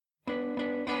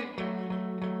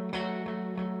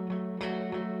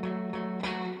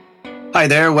Hi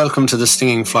there, welcome to the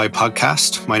Stinging Fly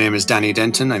podcast. My name is Danny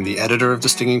Denton. I'm the editor of the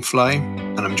Stinging Fly,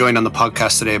 and I'm joined on the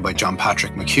podcast today by John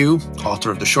Patrick McHugh, author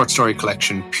of the short story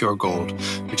collection Pure Gold,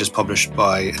 which is published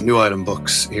by New Island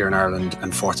Books here in Ireland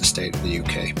and Fourth Estate in the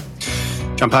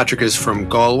UK. John Patrick is from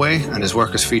Galway, and his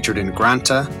work is featured in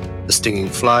Granta, The Stinging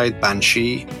Fly,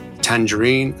 Banshee,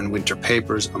 Tangerine, and Winter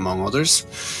Papers, among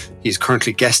others. He's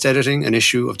currently guest editing an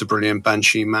issue of the brilliant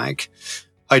Banshee mag.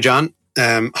 Hi, John.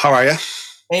 How are you?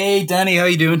 Hey, Danny, how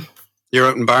you doing? You're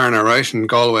out in Barna, right? In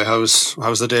Galway. How's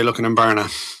the day looking in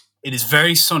Barna? It is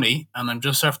very sunny, and I'm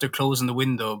just after closing the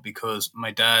window because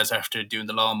my dad's after doing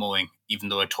the lawn mowing, even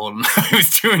though I told him I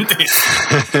was doing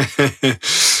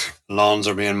this. Lawns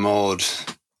are being mowed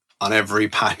on every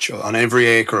patch, on every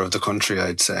acre of the country,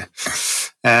 I'd say.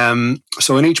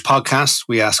 So in each podcast,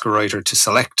 we ask a writer to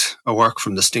select a work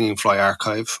from the Stinging Fly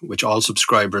archive, which all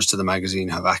subscribers to the magazine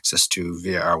have access to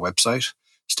via our website,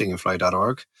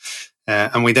 stingingfly.org.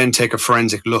 And we then take a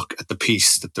forensic look at the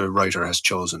piece that the writer has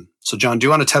chosen. So, John, do you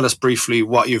want to tell us briefly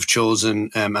what you've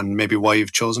chosen and maybe why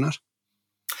you've chosen it?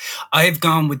 I've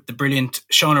gone with the brilliant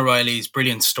Sean O'Reilly's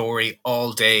brilliant story,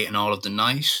 All Day and All of the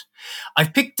Night.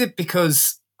 I've picked it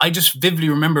because I just vividly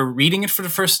remember reading it for the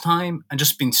first time and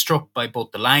just being struck by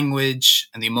both the language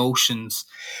and the emotions,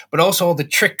 but also all the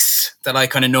tricks that I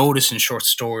kind of notice in short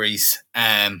stories.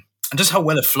 And just how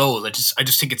well it flows. I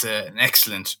just think it's an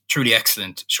excellent, truly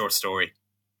excellent short story.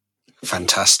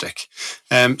 Fantastic.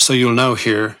 So you'll now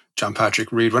hear John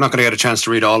Patrick read. We're not going to get a chance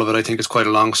to read all of it. I think it's quite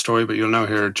a long story, but you'll now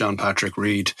hear John Patrick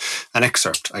read an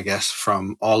excerpt, I guess,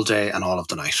 from All Day and All of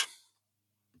the Night.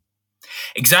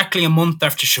 Exactly a month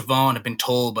after Siobhan had been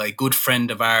told by a good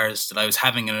friend of ours that I was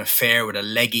having an affair with a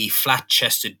leggy,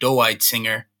 flat-chested, doe-eyed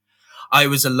singer, I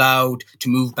was allowed to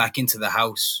move back into the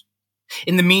house.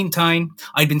 In the meantime,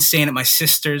 I'd been staying at my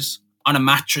sister's, on a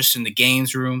mattress in the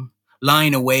games room,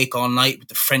 lying awake all night with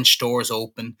the French doors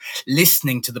open,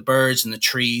 listening to the birds in the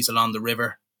trees along the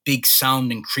river, big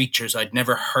sounding creatures I'd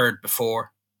never heard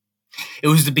before. It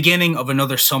was the beginning of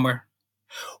another summer.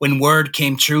 When word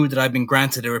came through that I'd been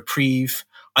granted a reprieve,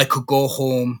 I could go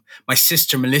home. My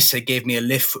sister Melissa gave me a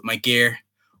lift with my gear,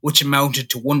 which amounted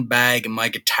to one bag and my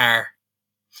guitar.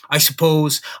 I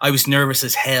suppose I was nervous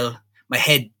as hell, my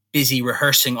head busy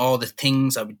rehearsing all the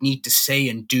things I would need to say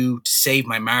and do to save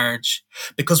my marriage.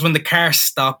 Because when the car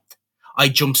stopped, I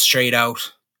jumped straight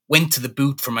out, went to the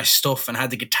boot for my stuff and had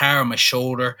the guitar on my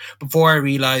shoulder before I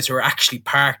realised we were actually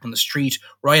parked on the street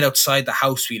right outside the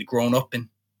house we had grown up in.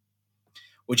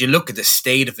 Would you look at the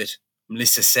state of it?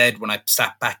 Melissa said when I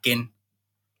sat back in.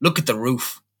 Look at the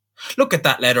roof. Look at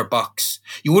that letter box.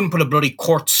 You wouldn't put a bloody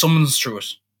court summons through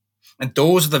it. And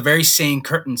those are the very same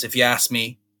curtains, if you ask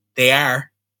me. They are.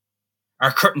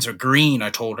 Our curtains are green,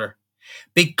 I told her.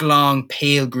 Big, long,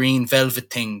 pale green velvet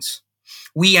things.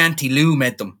 Wee Auntie Lou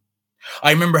made them.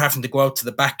 I remember having to go out to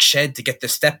the back shed to get the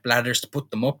step ladders to put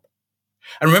them up.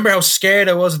 I remember how scared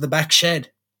I was of the back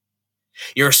shed.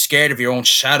 You were scared of your own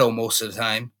shadow most of the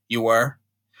time. You were.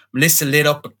 Melissa lit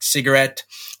up a cigarette,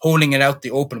 holding it out the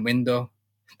open window.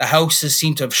 The houses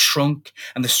seemed to have shrunk,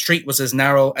 and the street was as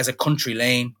narrow as a country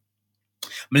lane.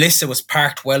 Melissa was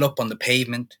parked well up on the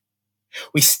pavement.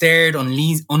 We stared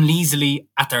uneasily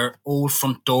at our old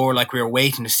front door like we were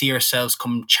waiting to see ourselves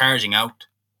come charging out.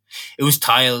 It was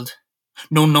tiled,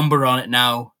 no number on it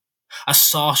now, a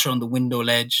saucer on the window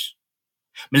ledge.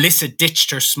 Melissa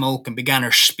ditched her smoke and began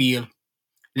her spiel.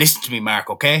 Listen to me, Mark,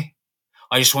 okay?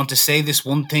 I just want to say this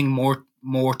one thing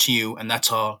more to you, and that's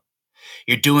all.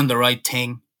 You're doing the right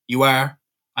thing. You are.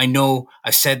 I know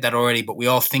I've said that already, but we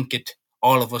all think it.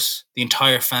 All of us, the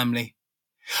entire family.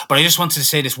 But I just wanted to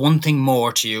say this one thing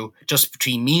more to you, just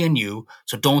between me and you,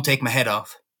 so don't take my head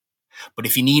off. But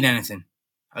if you need anything,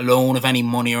 a loan of any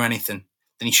money or anything,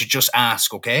 then you should just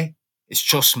ask, okay? It's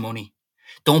just money.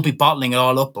 Don't be bottling it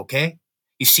all up, okay?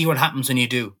 You see what happens when you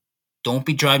do. Don't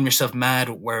be driving yourself mad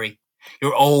with worry.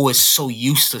 You're always so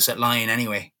useless at lying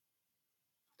anyway.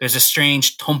 There's a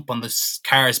strange thump on the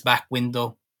car's back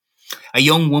window. A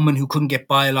young woman who couldn't get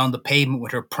by along the pavement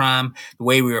with her pram the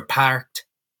way we were parked.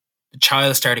 The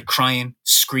child started crying,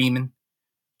 screaming.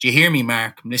 Do you hear me,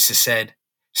 Mark? Melissa said,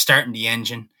 starting the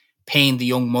engine, paying the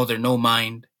young mother no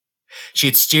mind. She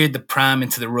had steered the pram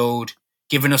into the road,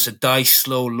 giving us a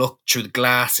slow look through the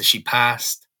glass as she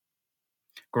passed.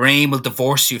 Graham will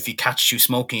divorce you if he catches you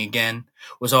smoking again,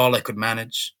 was all I could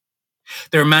manage.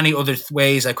 There are many other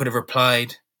ways I could have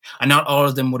replied, and not all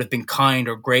of them would have been kind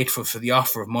or grateful for the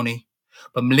offer of money.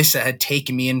 But Melissa had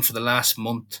taken me in for the last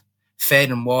month, fed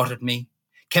and watered me,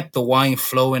 kept the wine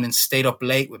flowing and stayed up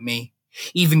late with me,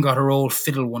 even got her old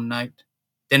fiddle one night.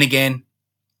 Then again,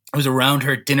 I was around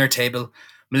her dinner table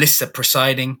Melissa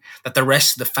presiding, that the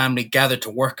rest of the family gathered to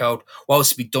work out what was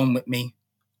to be done with me.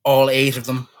 All 8 of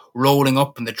them rolling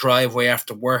up in the driveway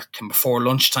after work and before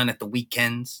lunchtime at the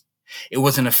weekends. It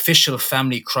was an official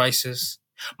family crisis.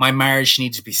 My marriage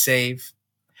needed to be saved.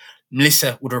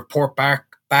 Melissa would report back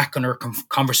on her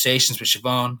conversations with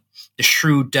Siobhan, the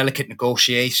shrewd, delicate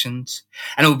negotiations,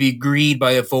 and it would be agreed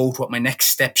by a vote what my next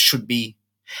steps should be.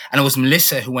 And it was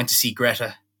Melissa who went to see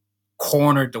Greta,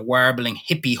 cornered the warbling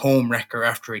hippie homewrecker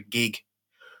after a gig,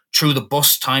 threw the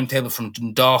bus timetable from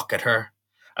Dundalk at her,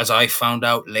 as I found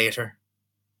out later.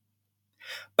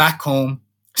 Back home,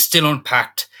 still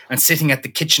unpacked, and sitting at the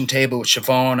kitchen table with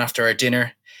Siobhan after our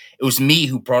dinner, it was me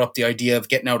who brought up the idea of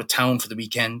getting out of town for the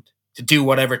weekend, to do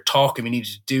whatever talking we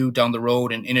needed to do down the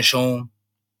road in Inishowen.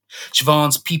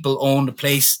 Siobhan's people owned a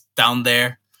place down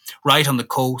there, right on the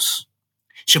coast.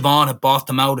 Siobhan had bought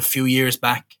them out a few years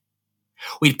back.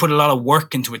 We'd put a lot of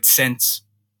work into it since.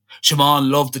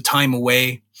 Siobhan loved the time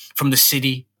away from the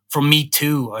city, from me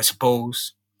too, I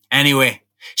suppose. Anyway,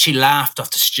 she laughed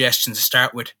off the suggestion to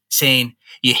start with, saying,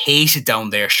 "You hate it down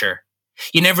there, sure.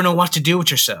 You never know what to do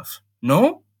with yourself."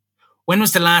 No? When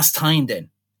was the last time then?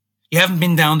 You haven't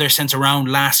been down there since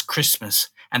around last Christmas,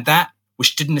 and that,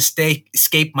 which didn't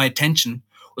escape my attention,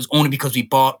 was only because we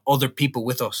brought other people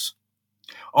with us.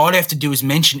 All I have to do is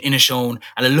mention Inishowen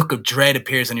and a look of dread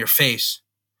appears on your face.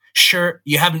 Sure,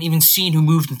 you haven't even seen who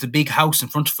moved into the big house in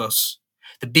front of us.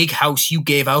 The big house you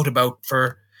gave out about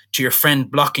to your friend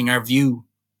blocking our view,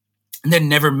 and then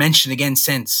never mentioned again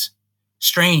since.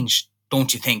 Strange,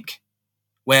 don't you think?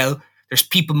 Well, there's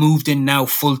people moved in now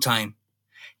full-time.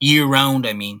 Year-round,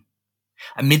 I mean.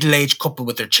 A middle-aged couple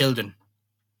with their children.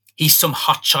 He's some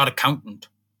hotshot accountant.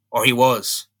 Or he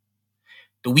was.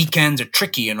 The weekends are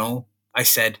tricky, you know, I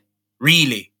said.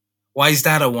 Really? Why's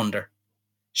that, I wonder?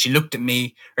 She looked at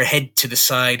me, her head to the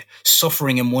side,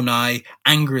 suffering in one eye,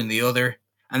 anger in the other,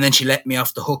 and then she let me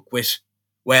off the hook with,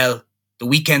 "Well, the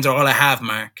weekends are all I have,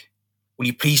 Mark. Will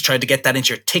you please try to get that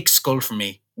into your thick skull for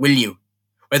me, will you?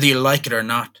 Whether you like it or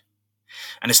not.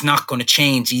 And it's not going to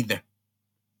change either."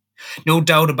 No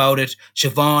doubt about it,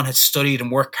 Siobhan had studied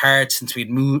and worked hard since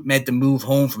we'd made the move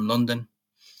home from London.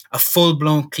 A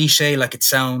full-blown cliché like it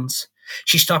sounds.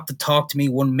 She stopped to talk to me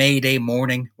one May Day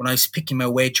morning when I was picking my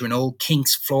way through an old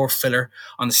Kink's floor filler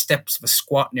on the steps of a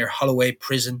squat near Holloway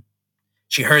Prison.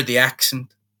 She heard the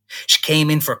accent. She came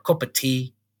in for a cup of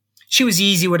tea. She was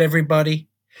easy with everybody.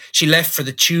 She left for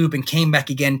the tube and came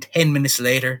back again 10 minutes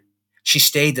later. She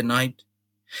stayed the night.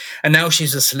 And now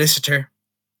she's a solicitor.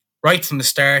 Right from the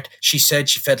start, she said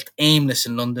she felt aimless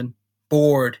in London,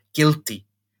 bored, guilty,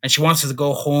 and she wanted to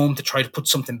go home to try to put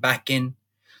something back in,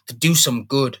 to do some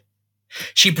good.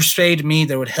 She persuaded me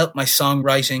that it would help my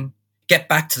songwriting, get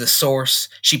back to the source,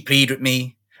 she pleaded with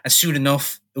me, and soon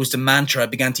enough, it was the mantra I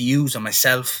began to use on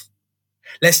myself.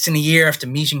 Less than a year after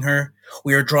meeting her,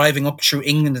 we were driving up through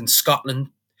England and Scotland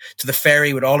to the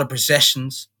ferry with all her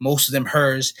possessions, most of them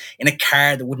hers, in a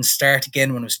car that wouldn't start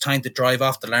again when it was time to drive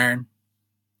off the Larne.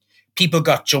 People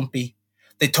got jumpy.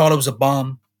 They thought it was a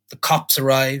bomb. The cops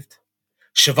arrived.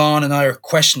 Siobhan and I were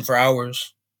questioned for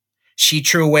hours. She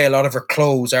threw away a lot of her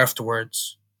clothes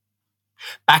afterwards.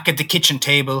 Back at the kitchen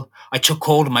table, I took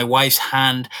hold of my wife's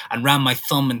hand and ran my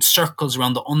thumb in circles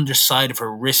around the underside of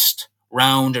her wrist,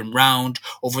 round and round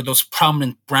over those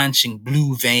prominent branching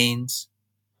blue veins.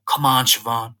 "Come on,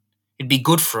 Siobhan. It'd be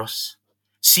good for us.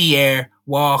 Sea air,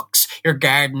 walks, your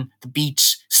garden, the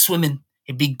beach, swimming.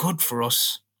 It'd be good for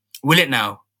us. Will it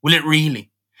now? Will it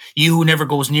really? You who never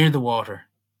goes near the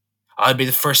water. I'll be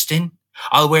the first in.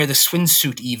 I'll wear the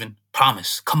swimsuit even.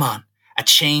 Promise. Come on. A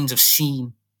change of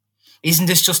scene. Isn't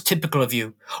this just typical of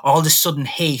you? All this sudden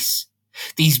haste.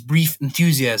 These brief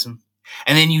enthusiasm.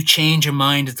 And then you change your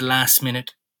mind at the last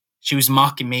minute." She was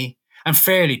mocking me, and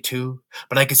fairly too,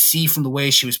 but I could see from the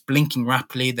way she was blinking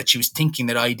rapidly that she was thinking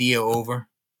that idea over.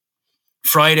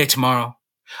 "Friday tomorrow.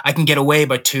 I can get away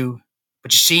by 2.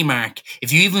 But you see, Mark,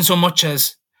 if you even so much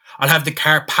as..." "I'll have the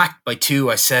car packed by 2,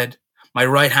 I said, my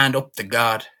right hand up to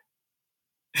God.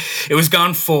 It was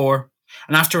gone 4,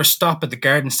 and after a stop at the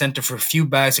garden centre for a few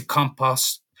bags of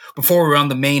compost, before we were on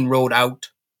the main road out.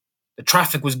 The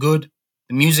traffic was good,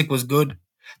 the music was good,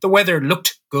 the weather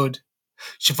looked good.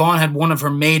 Siobhan had one of her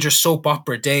major soap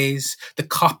opera days. The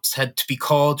cops had to be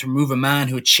called to remove a man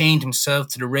who had chained himself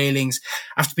to the railings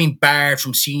after being barred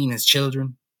from seeing his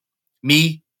children.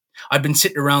 Me, I'd been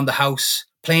sitting around the house,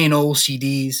 playing old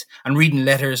CDs and reading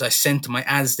letters I sent to my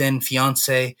as-then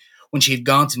fiancée when she had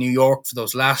gone to New York for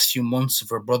those last few months of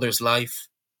her brother's life.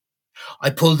 I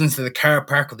pulled into the car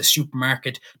park of the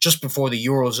supermarket just before the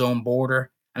Eurozone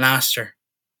border and asked her,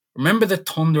 Remember the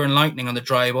thunder and lightning on the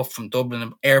drive up from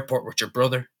Dublin airport with your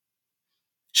brother?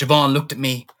 Siobhan looked at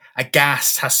me.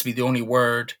 Aghast has to be the only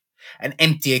word. An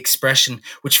empty expression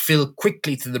which filled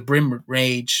quickly to the brim with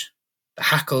rage. The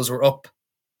hackles were up.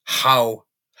 How?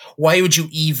 Why would you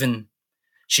even?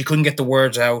 She couldn't get the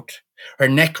words out. Her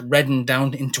neck reddened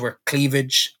down into her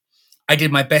cleavage. I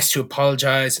did my best to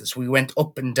apologise as we went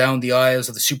up and down the aisles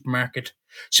of the supermarket,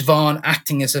 Siobhan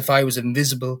acting as if I was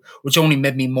invisible, which only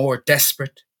made me more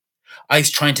desperate. I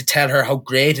was trying to tell her how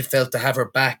great it felt to have her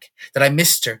back, that I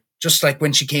missed her, just like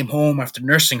when she came home after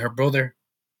nursing her brother.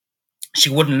 She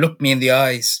wouldn't look me in the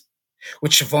eyes.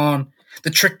 With Siobhan, the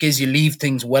trick is you leave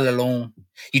things well alone.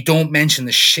 You don't mention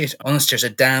the shit unless there's a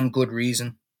damn good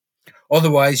reason.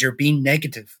 Otherwise, you're being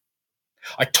negative.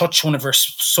 I touched one of her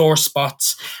sore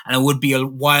spots, and it would be a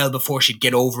while before she'd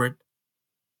get over it.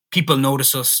 People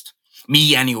notice us.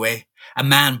 Me, anyway. A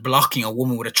man blocking a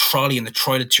woman with a trolley in the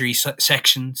toiletry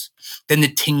sections. Then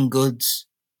the tin goods.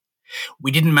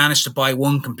 We didn't manage to buy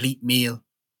one complete meal.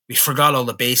 We forgot all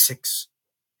the basics.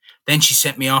 Then she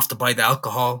sent me off to buy the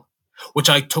alcohol, which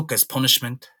I took as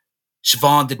punishment.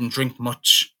 Siobhan didn't drink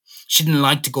much. She didn't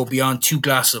like to go beyond 2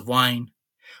 glasses of wine.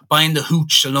 Buying the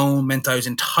hooch alone meant I was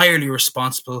entirely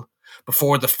responsible,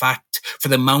 before the fact, for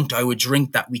the amount I would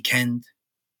drink that weekend.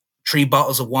 3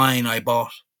 bottles of wine I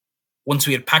bought. Once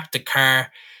we had packed the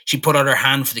car, she put out her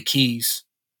hand for the keys.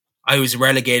 I was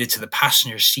relegated to the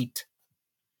passenger seat.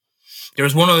 There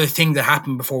was one other thing that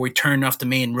happened before we turned off the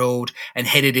main road and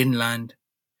headed inland.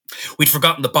 We'd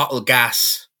forgotten the bottled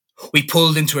gas. We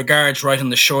pulled into a garage right on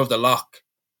the shore of the loch.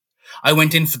 I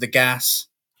went in for the gas.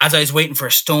 As I was waiting for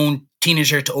a stone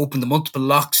teenager to open the multiple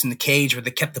locks in the cage where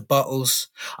they kept the bottles,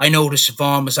 I noticed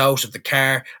Siobhan was out of the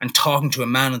car and talking to a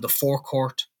man in the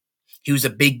forecourt. He was a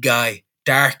big guy,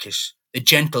 darkish, the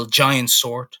gentle giant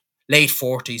sort, late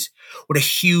 40s, with a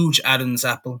huge Adam's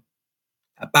apple.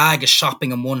 A bag of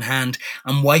shopping in one hand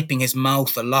and wiping his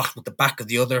mouth a lot with the back of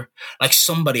the other, like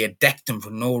somebody had decked him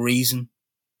for no reason.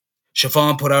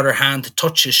 Siobhan put out her hand to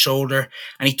touch his shoulder,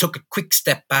 and he took a quick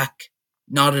step back,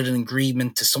 nodded in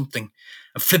agreement to something,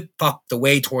 and flip-flopped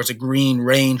away towards a green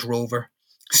Range Rover,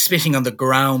 spitting on the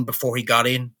ground before he got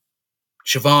in.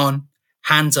 Siobhan,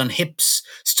 hands on hips,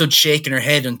 stood shaking her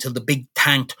head until the big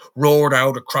tank roared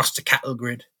out across the cattle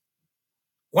grid.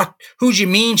 "What? Who do you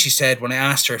mean?" she said when I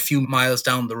asked her a few miles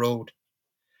down the road.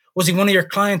 "Was he one of your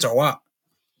clients or what?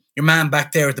 Your man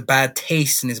back there with the bad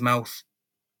taste in his mouth."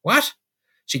 "What?"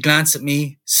 She glanced at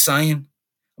me, sighing.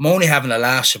 "I'm only having a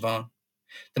laugh, Siobhan.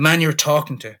 The man you were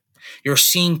talking to. You're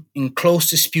seen in close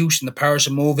dispute in the parish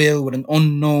of Moville with an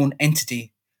unknown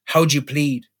entity. How'd you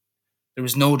plead?" "There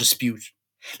was no dispute."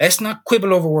 "Let's not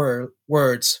quibble over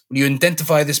words. Will you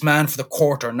identify this man for the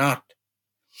court or not?"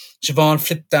 Siobhan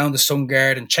flipped down the sun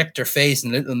guard and checked her face in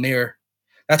a little mirror.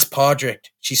 "That's Podrick,"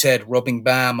 she said, rubbing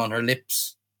balm on her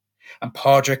lips. "And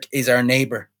Podrick is our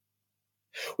neighbour."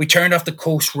 We turned off the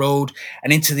coast road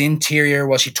and into the interior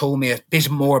while she told me a bit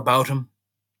more about him.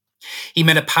 He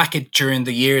made a packet during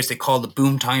the years they called the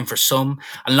boom time for some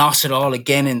and lost it all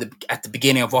again at the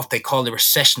beginning of what they call the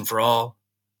recession for all.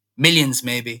 Millions,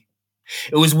 maybe.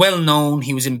 It was well known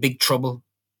he was in big trouble.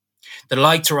 The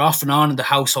lights were off and on in the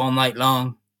house all night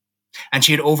long, and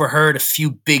she had overheard a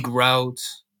few big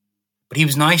rows. But he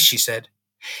was nice, she said.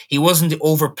 He wasn't the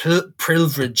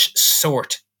over-privileged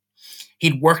sort.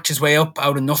 He'd worked his way up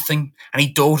out of nothing, and he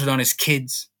doted on his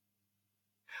kids.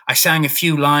 I sang a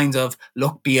few lines of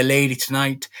 "Luck Be a Lady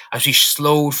Tonight" as we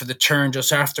slowed for the turn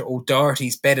just after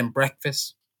O'Doherty's bed and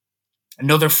breakfast.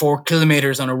 Another 4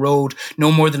 kilometres on a road,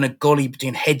 no more than a gully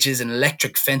between hedges and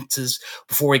electric fences,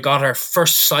 before we got our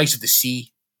first sight of the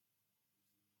sea.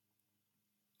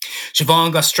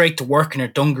 Siobhan got straight to work in her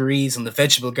dungarees on the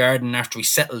vegetable garden after we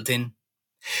settled in.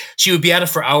 She would be at it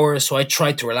for hours, so I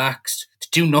tried to relax, to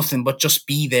do nothing but just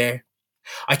be there.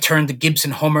 I turned the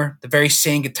Gibson Hummer, the very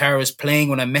same guitar I was playing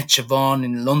when I met Siobhan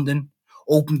in London,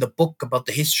 opened the book about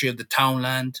the history of the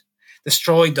townland,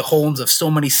 destroyed the homes of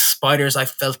so many spiders I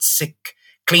felt sick,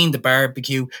 cleaned the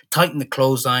barbecue, tightened the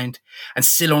clothesline, and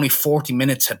still only 40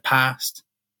 minutes had passed.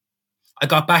 I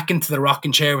got back into the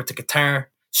rocking chair with the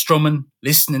guitar, strumming,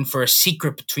 listening for a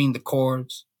secret between the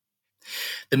chords.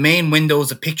 The main window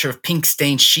was a picture of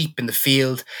pink-stained sheep in the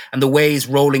field and the waves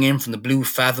rolling in from the blue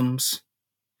fathoms.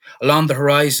 Along the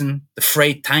horizon, the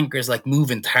freight tankers like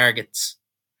moving targets.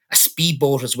 A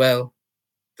speedboat as well.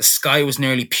 The sky was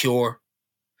nearly pure.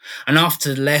 And off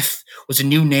to the left was a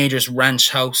new neighbour's ranch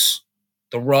house.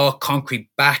 The raw concrete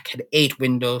back had 8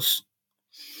 windows.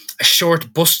 A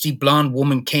short, busty blonde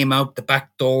woman came out the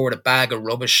back door with a bag of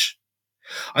rubbish.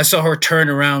 I saw her turn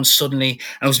around suddenly,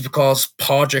 and it was because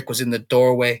Podrick was in the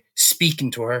doorway,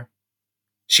 speaking to her.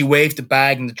 She waved the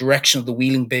bag in the direction of the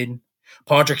wheeling bin.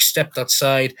 Podrick stepped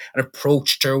outside and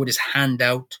approached her with his hand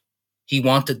out. He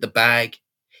wanted the bag.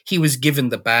 He was given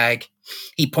the bag.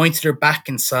 He pointed her back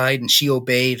inside, and she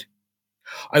obeyed.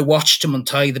 I watched him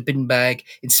untie the bin bag,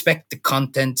 inspect the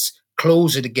contents,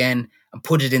 close it again, and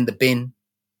put it in the bin.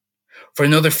 For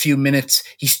another few minutes,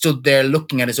 he stood there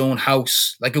looking at his own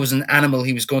house like it was an animal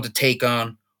he was going to take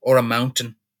on, or a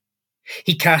mountain.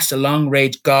 He cast a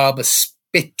long-range gob of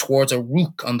spit towards a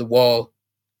rook on the wall.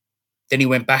 Then he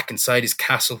went back inside his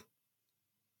castle.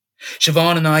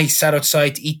 Siobhan and I sat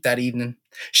outside to eat that evening,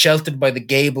 sheltered by the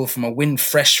gable from a wind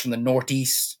fresh from the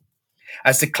northeast.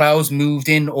 As the clouds moved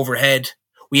in overhead,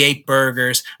 we ate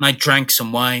burgers and I drank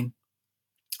some wine.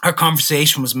 Our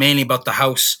conversation was mainly about the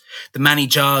house, the many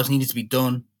jobs needed to be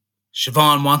done.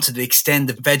 Siobhan wanted to extend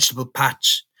the vegetable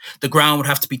patch. The ground would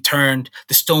have to be turned,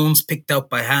 the stones picked out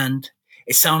by hand.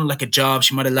 It sounded like a job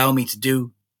she might allow me to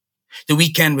do. The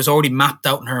weekend was already mapped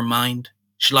out in her mind.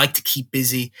 She liked to keep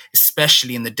busy,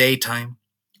 especially in the daytime.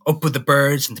 Up with the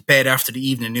birds and to bed after the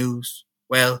evening news.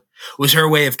 Well, it was her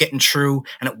way of getting through,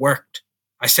 and it worked.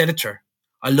 I said it to her.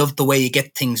 I love the way you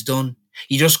get things done.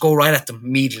 You just go right at them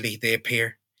immediately they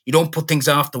appear. You don't put things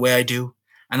off the way I do,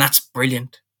 and that's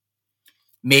brilliant.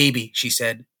 Maybe, she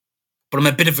said. But I'm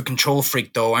a bit of a control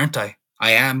freak though, aren't I?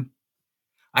 I am.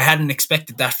 I hadn't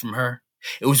expected that from her.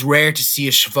 It was rare to see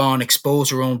a Siobhan expose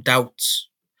her own doubts.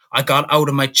 I got out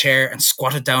of my chair and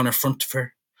squatted down in front of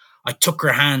her. I took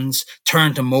her hands,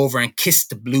 turned them over and kissed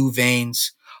the blue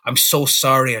veins. I'm so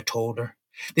sorry, I told her.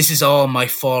 This is all my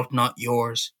fault, not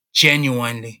yours.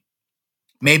 Genuinely.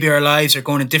 Maybe our lives are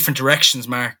going in different directions,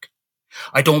 Mark.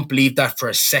 I don't believe that for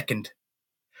a second.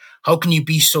 How can you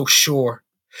be so sure?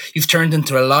 You've turned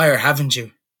into a liar, haven't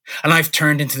you? And I've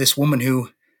turned into this woman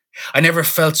who... I never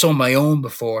felt so my own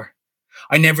before.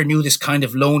 I never knew this kind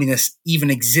of loneliness even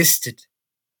existed.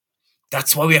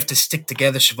 That's why we have to stick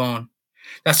together, Siobhan.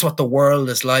 That's what the world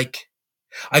is like.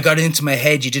 I got into my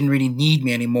head you didn't really need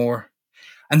me anymore,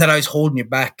 and that I was holding you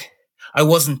back. I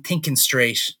wasn't thinking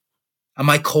straight. Am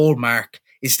I cold, Mark?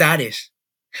 Is that it?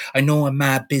 I know I'm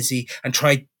mad busy and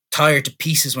tired to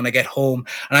pieces when I get home,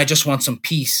 and I just want some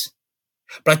peace.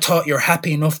 But I thought you're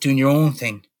happy enough doing your own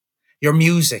thing. Your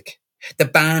music, the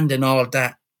band and all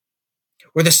that.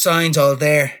 Were the signs all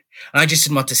there, and I just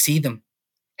didn't want to see them.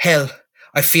 Hell,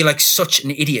 I feel like such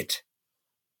an idiot.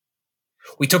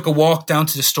 We took a walk down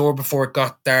to the store before it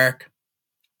got dark.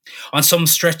 On some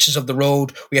stretches of the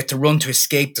road, we had to run to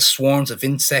escape the swarms of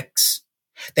insects.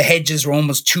 The hedges were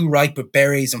almost too ripe with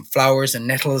berries and flowers and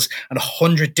nettles, and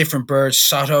 100 different birds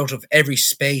shot out of every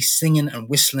space, singing and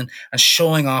whistling and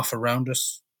showing off around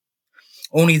us.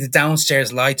 Only the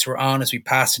downstairs lights were on as we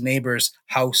passed a neighbour's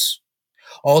house.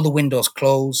 All the windows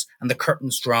closed and the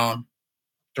curtains drawn.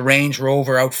 The Range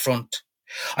Rover out front.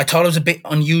 I thought it was a bit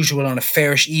unusual on a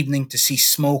fairish evening to see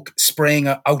smoke spraying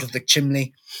out of the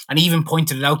chimney, and even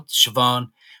pointed it out to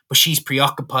Siobhan, but she's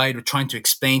preoccupied with trying to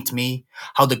explain to me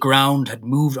how the ground had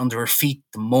moved under her feet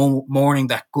the morning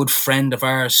that good friend of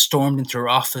ours stormed into her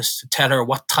office to tell her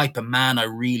what type of man I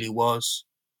really was.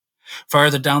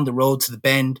 Further down the road to the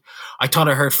bend, I thought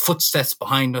I heard footsteps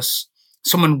behind us,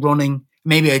 someone running.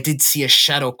 Maybe I did see a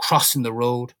shadow crossing the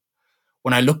road.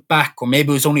 When I looked back, or maybe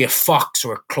it was only a fox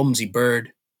or a clumsy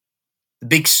bird. The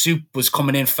big soup was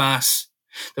coming in fast.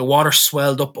 The water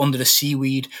swelled up under the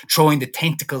seaweed, throwing the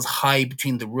tentacles high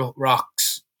between the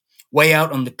rocks. Way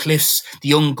out on the cliffs, the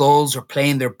young gulls were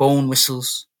playing their bone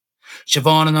whistles.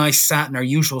 Siobhan and I sat in our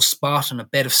usual spot on a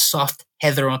bed of soft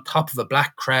heather on top of a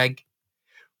black crag.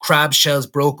 Crab shells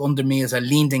broke under me as I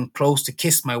leaned in close to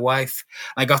kiss my wife.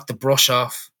 I got the brush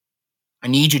off. I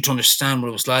need you to understand what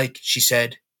it was like, she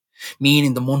said,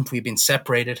 meaning the month we'd been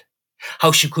separated.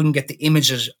 How she couldn't get the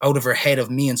images out of her head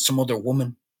of me and some other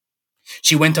woman.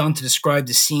 She went on to describe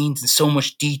the scenes in so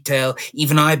much detail,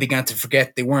 even I began to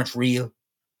forget they weren't real.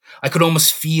 I could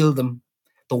almost feel them,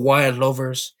 the wild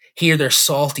lovers, hear their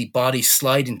salty bodies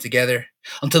sliding together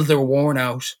until they were worn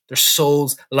out, their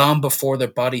souls long before their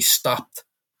bodies stopped.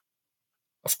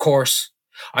 Of course,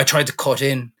 I tried to cut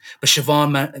in, but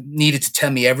Siobhan needed to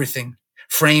tell me everything,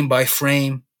 frame by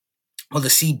frame, while the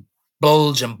sea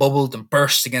bulged and bubbled and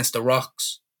burst against the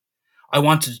rocks. I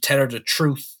wanted to tell her the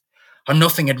truth, how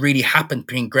nothing had really happened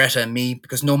between Greta and me,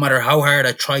 because no matter how hard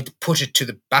I tried to push it to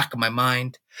the back of my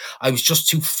mind, I was just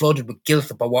too flooded with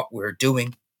guilt about what we were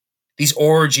doing. These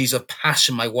orgies of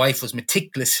passion my wife was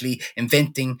meticulously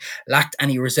inventing lacked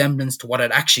any resemblance to what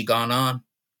had actually gone on.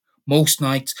 Most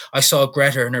nights I saw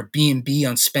Greta in her B&B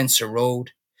on Spencer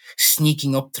Road,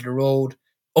 sneaking up to the road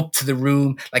up to the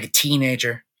room like a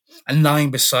teenager and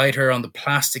lying beside her on the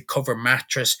plastic cover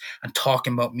mattress and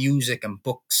talking about music and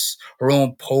books, her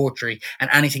own poetry, and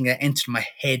anything that entered my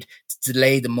head to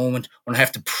delay the moment when I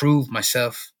have to prove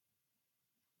myself.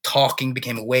 Talking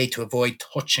became a way to avoid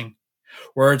touching.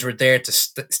 Words were there to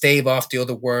stave off the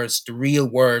other words, the real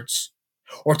words,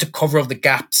 or to cover up the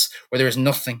gaps where there is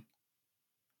nothing.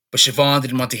 But Siobhan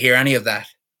didn't want to hear any of that.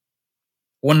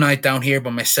 One night down here by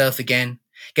myself again,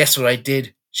 guess what I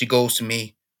did? She goes to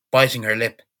me, biting her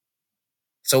lip.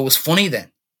 So it was funny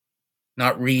then?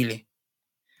 Not really.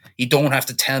 You don't have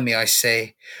to tell me, I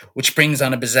say, which brings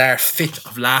on a bizarre fit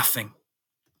of laughing.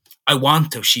 I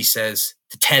want to, she says,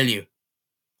 to tell you.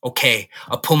 Okay,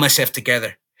 I'll pull myself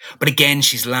together. But again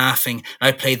she's laughing and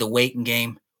I play the waiting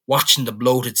game, watching the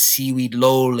bloated seaweed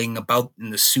lolling about in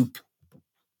the soup.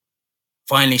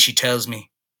 Finally she tells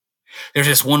me, there's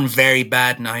this one very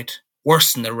bad night,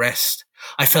 worse than the rest.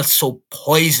 I felt so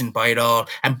poisoned by it all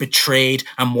and betrayed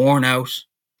and worn out.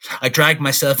 I dragged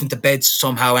myself into bed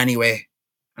somehow anyway,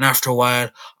 and after a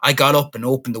while I got up and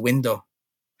opened the window.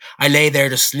 I lay there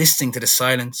just listening to the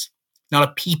silence, not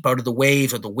a peep out of the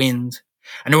waves or the wind,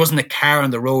 and there wasn't a car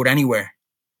on the road anywhere.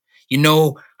 You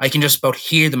know, I can just about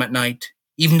hear them at night.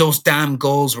 Even those damn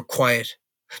gulls were quiet.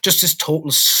 Just this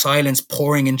total silence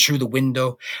pouring in through the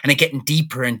window and it getting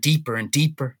deeper and deeper and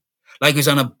deeper, like it was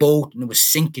on a boat and it was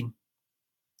sinking.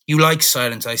 You like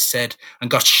silence, I said, and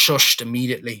got shushed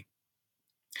immediately.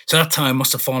 So that time I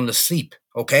must have fallen asleep,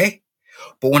 okay?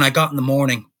 But when I got in the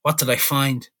morning, what did I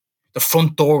find? The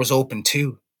front door was open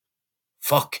too.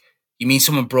 Fuck, you mean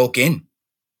someone broke in?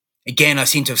 Again, I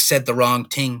seem to have said the wrong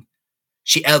thing.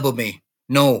 She elbowed me.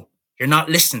 No, you're not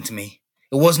listening to me.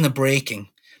 It wasn't a breaking.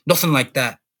 Nothing like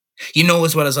that. You know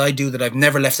as well as I do that I've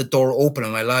never left the door open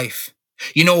in my life.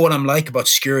 You know what I'm like about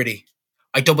security.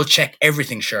 I double check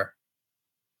everything, sure.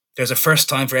 There's a first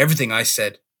time for everything, I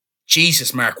said.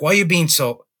 Jesus, Mark, why are you being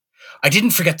so... I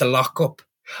didn't forget to lock up.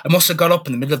 I must have got up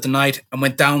in the middle of the night and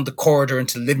went down the corridor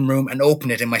into the living room and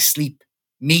opened it in my sleep.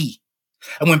 Me.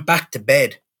 I went back to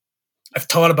bed. I've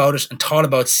thought about it and thought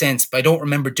about it since, but I don't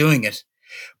remember doing it.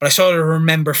 But I sort of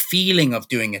remember feeling of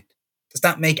doing it. Does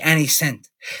that make any sense?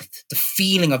 The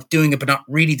feeling of doing it, but not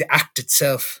really the act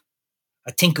itself.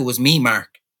 I think it was me,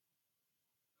 Mark.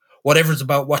 Whatever's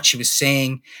about what she was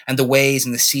saying, and the waves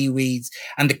and the seaweeds,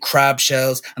 and the crab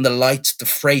shells, and the lights of the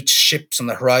freight ships on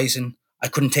the horizon, I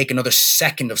couldn't take another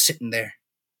second of sitting there.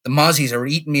 The mozzies are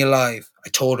eating me alive, I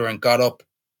told her and got up.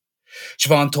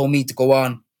 Siobhan told me to go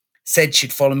on, said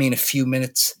she'd follow me in a few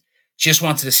minutes. She just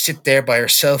wanted to sit there by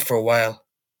herself for a while.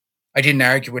 I didn't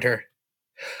argue with her.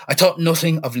 I thought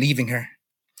nothing of leaving her.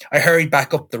 I hurried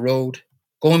back up the road.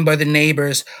 Going by the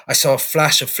neighbours, I saw a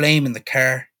flash of flame in the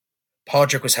car.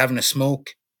 Podrick was having a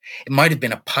smoke. It might have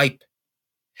been a pipe.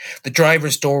 The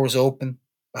driver's door was open,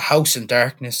 the house in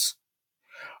darkness.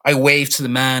 I waved to the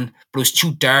man, but it was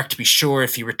too dark to be sure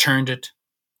if he returned it.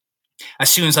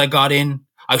 As soon as I got in,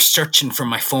 I was searching for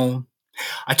my phone.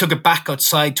 I took it back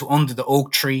outside to under the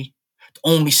oak tree, the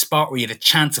only spot where you had a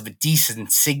chance of a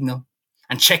decent signal,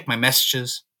 and checked my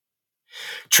messages.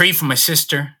 3 from my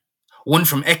sister, 1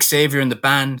 from Xavier in the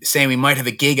band saying we might have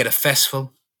a gig at a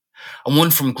festival, and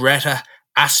 1 from Greta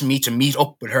asking me to meet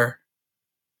up with her.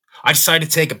 I decided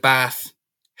to take a bath.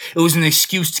 It was an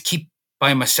excuse to keep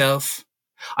by myself.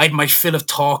 I had my fill of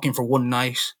talking for one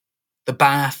night. The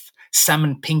bath,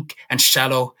 salmon pink and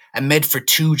shallow, and made for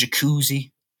 2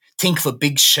 jacuzzi. Think of a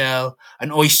big shell,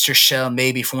 an oyster shell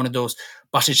maybe from one of those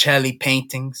Botticelli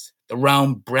paintings, the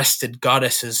round-breasted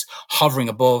goddesses hovering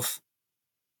above.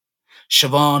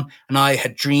 Siobhan and I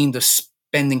had dreamed of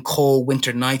spending cold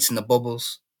winter nights in the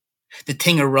bubbles. The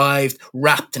thing arrived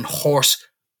wrapped in horse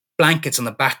blankets on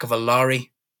the back of a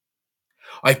lorry.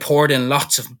 I poured in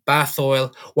lots of bath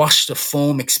oil, watched the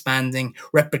foam expanding,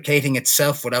 replicating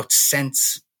itself without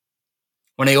sense.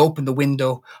 When I opened the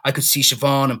window, I could see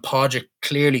Siobhan and Podrick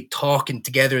clearly talking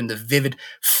together in the vivid,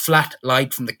 flat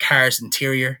light from the car's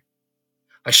interior.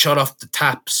 I shut off the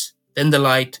taps, then the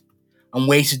light, and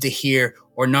waited to hear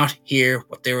or not hear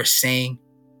what they were saying.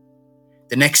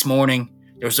 The next morning,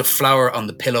 there was a flower on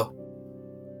the pillow.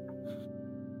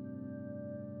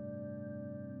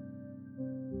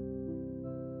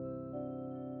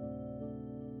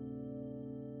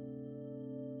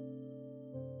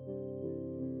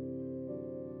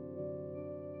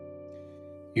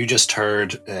 You just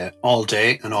heard All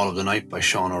Day and All of the Night by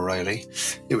Sean O'Reilly.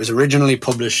 It was originally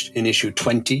published in issue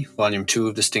 20, volume 2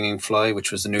 of The Stinging Fly,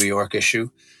 which was the New York issue,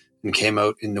 and came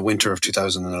out in the winter of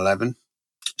 2011.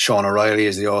 Sean O'Reilly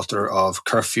is the author of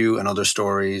Curfew and Other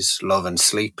Stories, Love and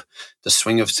Sleep, The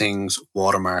Swing of Things,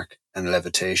 Watermark, and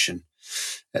Levitation.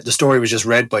 The story was just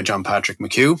read by John Patrick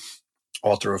McHugh,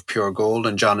 author of Pure Gold,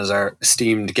 and John is our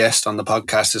esteemed guest on the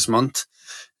podcast this month.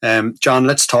 John,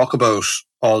 let's talk about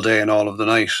All Day and All of the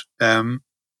Night.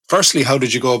 Firstly, how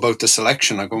did you go about the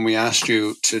selection? Like when we asked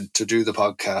you to do the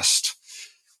podcast,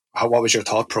 what was your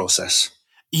thought process?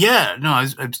 Yeah, no, I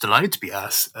was delighted to be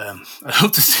asked. I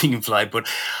love the Stinging Fly, but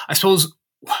I suppose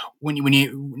when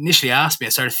you initially asked me, I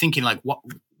started thinking like,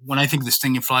 when I think of the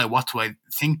Stinging Fly, what do I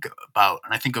think about?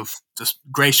 And I think of just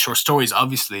great short stories,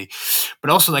 obviously, but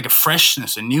also like a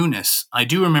freshness, a newness. I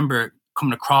do remember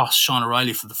coming across Sean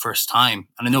O'Reilly for the first time,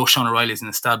 and I know Sean O'Reilly is an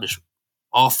established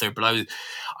author, but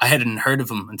I hadn't heard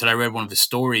of him until I read one of his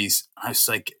stories. I was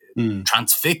like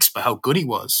transfixed by how good he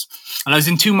was, and I was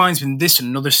in two minds between this and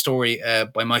another story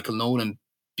by Michael Nolan,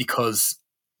 because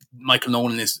Michael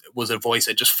Nolan was a voice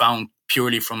I just found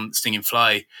purely from Stinging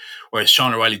Fly, whereas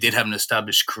Sean O'Reilly did have an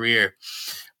established career.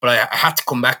 But I had to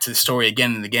come back to the story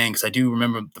again and again, because I do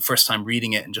remember the first time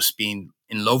reading it and just being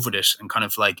in love with it, and kind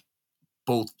of like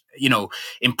both,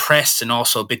 impressed and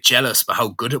also a bit jealous about how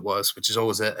good it was, which is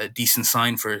always a decent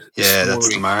sign for a story. That's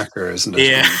the marker, isn't it?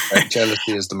 Yeah.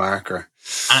 Jealousy is the marker.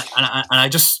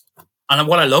 And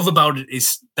what I love about it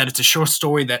is that it's a short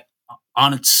story that,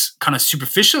 on its kind of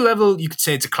superficial level, you could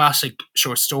say it's a classic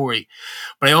short story.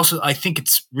 But I think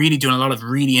it's really doing a lot of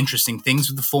really interesting things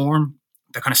with the form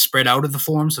that kind of spread out of the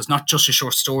form. So it's not just a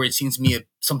short story. It seems to me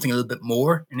something a little bit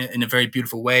more in a very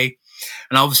beautiful way.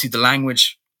 And obviously the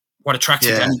language, what attracts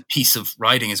you to any piece of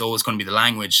writing is always going to be the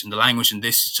language. And the language in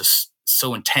this is just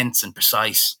so intense and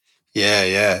precise.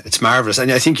 Yeah, it's marvelous.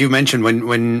 And I think you mentioned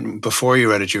when before you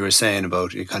read it, you were saying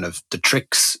about kind of the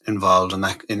tricks involved in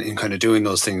that, in kind of doing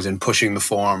those things, in pushing the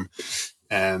form,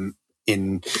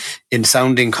 in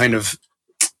sounding kind of.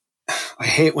 I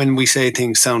hate when we say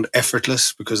things sound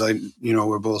effortless, because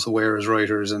we're both aware as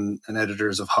writers and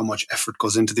editors of how much effort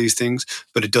goes into these things,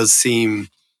 but it just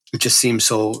seems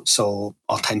so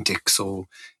authentic, so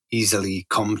easily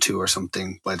come to or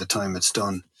something by the time it's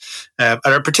done. Are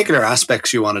there particular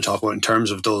aspects you want to talk about in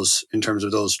terms of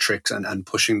those tricks and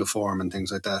pushing the form and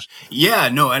things like that? Yeah,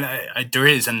 no, and there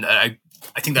is, and I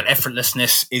think that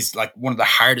effortlessness is like one of the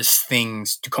hardest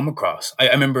things to come across. I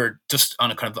remember, just on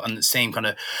the same kind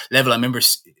of level, I remember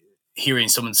hearing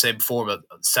someone say before about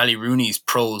Sally Rooney's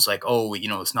prose, like, oh,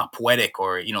 it's not poetic,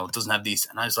 or it doesn't have these,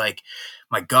 and I was like,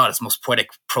 my God, it's the most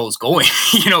poetic prose going.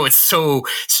 It's so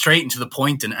straight and to the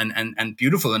point and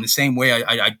beautiful. In the same way,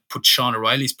 I put Sean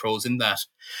O'Reilly's prose in that.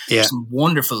 Yeah. There's some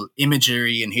wonderful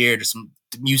imagery in here. There's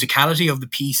the musicality of the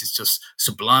piece is just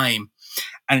sublime.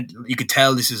 And you could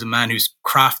tell this is a man who's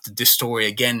crafted this story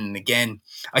again and again.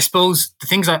 I suppose the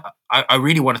things I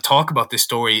really want to talk about this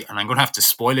story, and I'm going to have to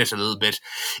spoil it a little bit,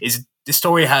 is this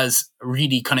story has a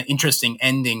really kind of interesting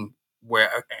ending where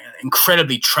an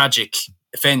incredibly tragic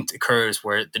event occurs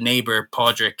where the neighbor,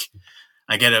 Podrick,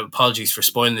 I get apologies for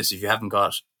spoiling this if you haven't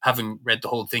read the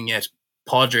whole thing yet,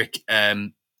 Podrick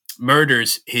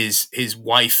murders his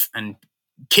wife and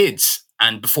kids.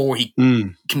 And before he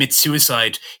commits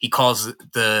suicide, he calls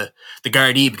the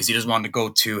Gardaí because he doesn't want to go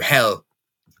to hell.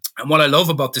 And what I love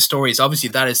about this story is obviously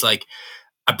that is like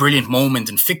a brilliant moment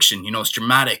in fiction. It's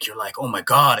dramatic. You're like, oh my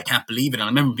God, I can't believe it. And I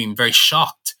remember being very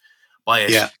shocked by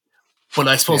it. Yeah. But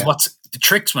I suppose what's the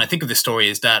tricks when I think of this story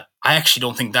is that I actually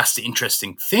don't think that's the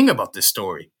interesting thing about this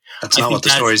story. That's not what the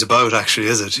story's about, actually,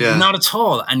 is it? Yeah. Not at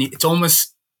all. And it's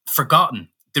almost forgotten.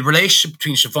 The relationship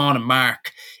between Siobhan and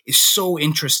Mark is so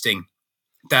interesting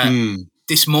that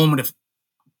this moment of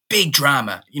big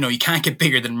drama, you can't get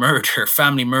bigger than murder,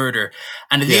 family murder.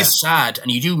 And it is sad.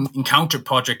 And you do encounter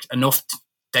Podrick enough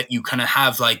that you kind of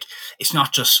have like, it's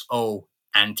not just,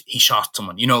 and he shot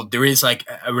someone. There is like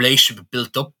a relationship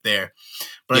built up there.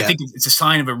 But I think it's a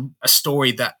sign of a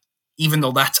story that, even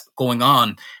though that's going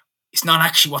on, it's not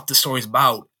actually what the story's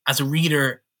about. As a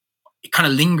reader, it kind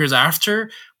of lingers after,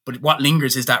 but what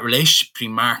lingers is that relationship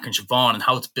between Mark and Siobhan and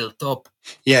how it's built up.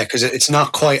 Yeah, because it's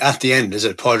not quite at the end, is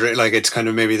it, Podrick? Like, it's kind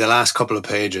of maybe the last couple of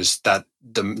pages that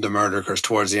the murder occurs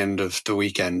towards the end of the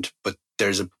weekend, but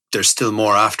there's still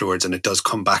more afterwards, and it does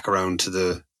come back around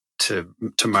to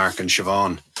Mark and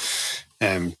Siobhan,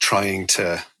 trying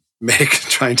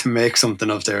to make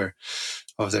something of their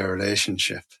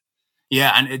relationship.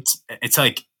 Yeah, and it's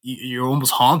like you're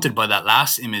almost haunted by that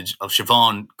last image of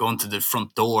Siobhan going to the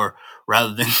front door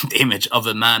rather than the image of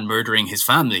a man murdering his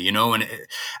family, and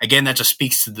again, that just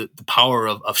speaks to the power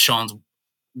of Sean's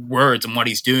words and what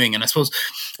he's doing. And I suppose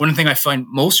one thing I find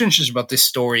most interesting about this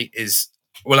story is,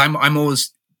 well, I'm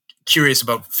always curious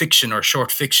about fiction or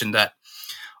short fiction that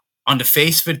on the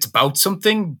face of it, it's about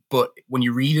something, but when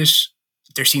you read it,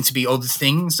 there seems to be other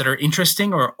things that are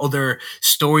interesting or other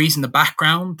stories in the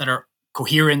background that are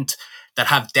coherent, that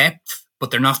have depth,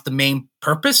 but they're not the main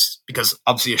purpose, because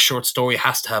obviously a short story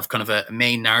has to have kind of a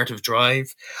main narrative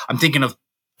drive. I'm thinking of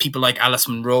people like Alice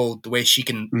Munro, the way she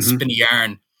can spin a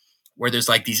yarn where there's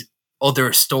like these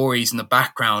other stories in the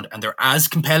background and they're as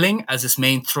compelling as this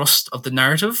main thrust of the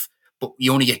narrative, but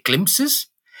you only get glimpses.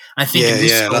 I think in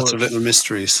this story, lots of little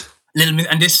mysteries.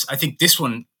 I think this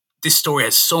story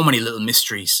has so many little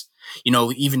mysteries. You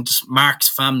know, even just Mark's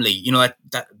family, you know,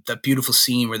 that beautiful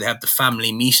scene where they have the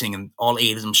family meeting and all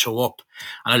 8 of them show up.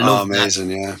 And I love amazing,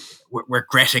 that, yeah. Where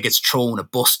Greta gets thrown a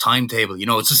bus timetable. You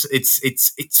know, it's just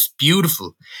it's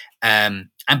beautiful. And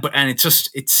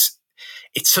it's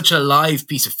such a live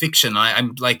piece of fiction.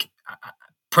 I'm like,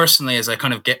 personally, as I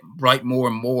kind of write more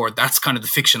and more, that's kind of the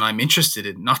fiction I'm interested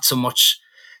in. Not so much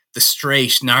the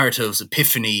straight narratives,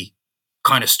 epiphany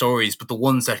kind of stories, but the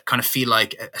ones that kind of feel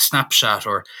like a snapshot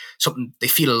or something. They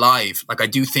feel alive. Like, I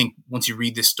do think once you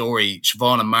read this story,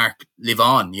 Siobhan and Mark live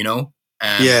on, you know?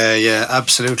 Yeah,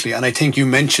 absolutely. And I think you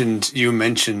mentioned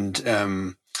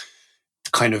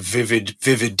kind of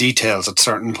vivid details at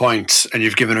certain points, and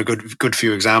you've given a good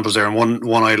few examples there. And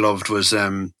one I loved was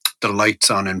the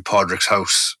lights on in Podrick's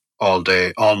house all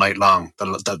night long.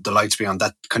 The lights be on,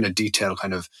 that kind of detail,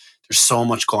 kind of, there's so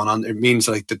much going on. It means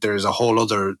like that there's a whole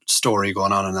other story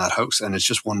going on in that house, and it's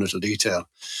just one little detail.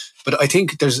 But I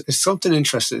think it's something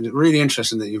really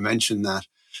interesting that you mentioned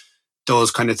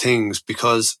those kind of things,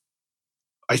 because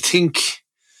I think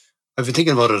I've been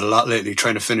thinking about it a lot lately,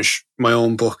 trying to finish my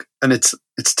own book, and it's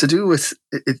to do with,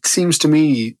 it seems to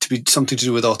me to be something to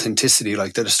do with authenticity.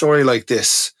 Like, that a story like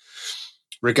this,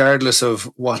 regardless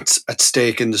of what's at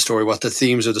stake in the story, what the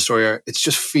themes of the story are, it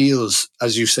just feels,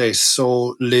 as you say,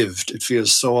 so lived. It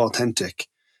feels so authentic.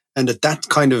 And that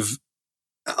kind of,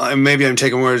 maybe I'm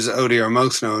taking words out of your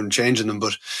mouth now and changing them,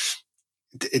 but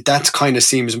that kind of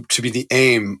seems to be the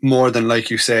aim, more than, like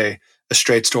you say, a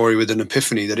straight story with an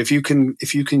epiphany. That if you can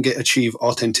achieve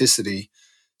authenticity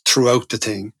throughout the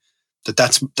thing,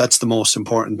 that's the most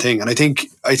important thing. And I think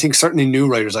certainly new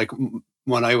writers, like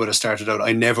when I would have started out,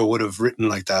 I never would have written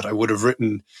like that. I would have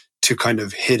written to kind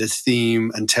of hit a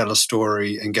theme and tell a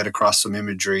story and get across some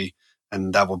imagery,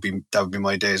 and that would be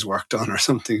my day's work done or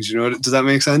something. Do you know? Does that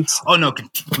make sense? Oh no,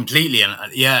 completely. And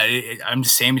I'm the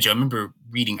same as you. I remember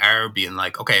reading Araby and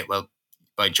like, okay, well,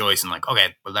 by Joyce, and like,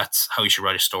 okay, well, that's how you should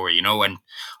write a story, you know. And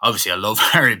obviously I love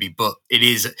Araby, but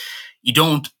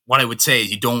what I would say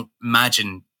is, you don't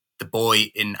imagine the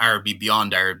boy in Araby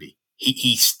beyond Araby.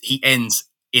 He ends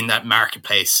in that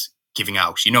marketplace giving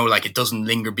out, you know, like, it doesn't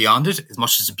linger beyond it, as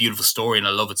much as a beautiful story, and I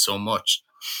love it so much.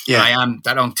 Yeah. And I am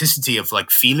that authenticity of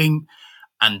like feeling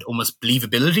and almost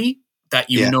believability that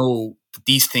know that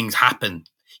these things happen,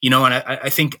 you know. And I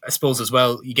think, I suppose as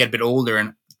well, you get a bit older,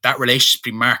 and that relationship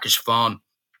between Mark and Siobhan,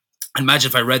 imagine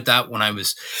if I read that when I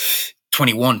was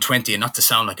 21, 20, and not to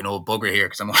sound like an old bugger here,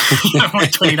 because I'm only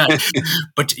 29,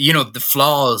 but you know, the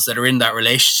flaws that are in that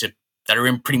relationship, that are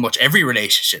in pretty much every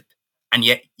relationship, and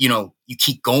yet, you know, you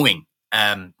keep going.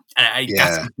 That's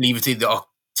the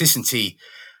authenticity.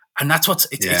 And that's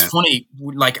it's funny.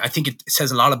 Like, I think it says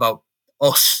a lot about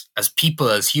us as people,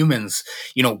 as humans,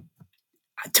 you know,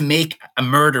 to make a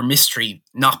murder mystery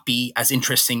not be as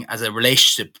interesting as a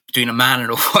relationship between a man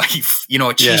and a wife, you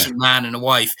know, a cheating man and a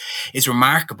wife, is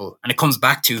remarkable. And it comes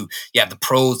back to, the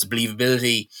prose, the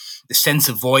believability, the sense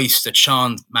of voice that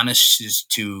Sean manages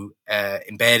to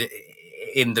embed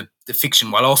in the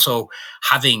fiction, while also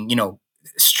having, you know,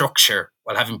 structure,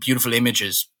 while having beautiful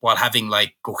images, while having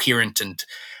like coherent and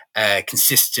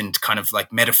consistent kind of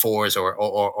like metaphors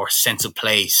or sense of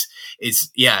place.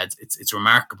 It's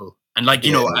remarkable. And like,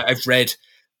 you know, I've read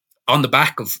on the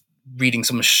back of reading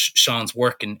some of Sean's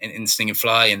work in Stinging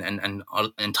Fly and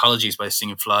anthologies by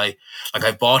Stinging Fly, like,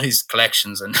 I've bought his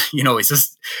collections, and you know, it's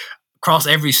just across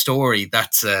every story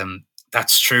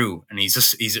that's true. And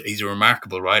he's a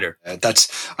remarkable writer.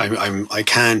 I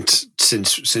can't,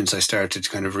 since I started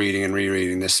kind of reading and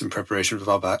rereading this in preparation for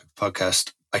the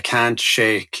podcast, I can't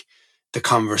shake the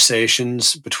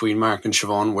conversations between Mark and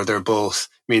Siobhan, where they're both,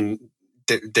 I mean,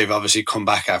 they've obviously come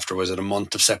back after, was it a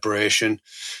month of separation?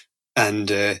 And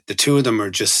the two of them are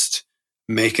just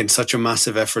making such a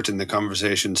massive effort in the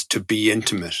conversations to be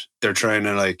intimate. They're trying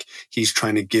to, like, he's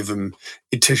trying to give him,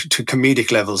 to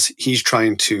comedic levels, he's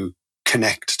trying to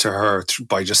connect to her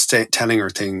by just telling her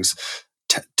things,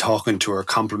 talking to her,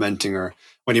 complimenting her.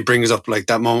 When he brings up, like,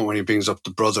 that moment when he brings up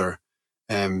the brother,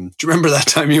 do you remember that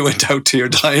time you went out to your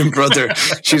dying brother?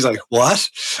 She's like, what?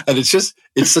 And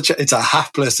it's a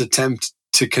hapless attempt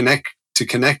to connect to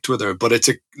connect with her. But it's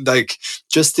like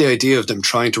just the idea of them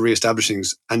trying to reestablish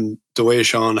things, and the way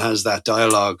Sean has that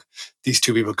dialogue, these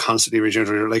two people constantly reaching out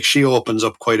to her. Like, she opens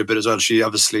up quite a bit as well.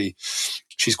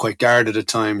 She's quite guarded at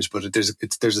times, but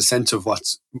there's a sense of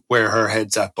where her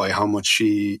head's at by how much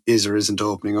she is or isn't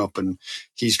opening up, and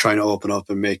he's trying to open up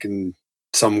and making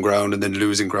some ground and then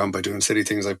losing ground by doing silly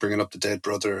things like bringing up the dead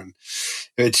brother. And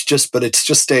it's just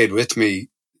stayed with me.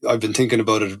 I've been thinking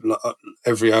about it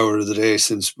every hour of the day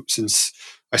since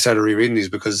I started rereading these,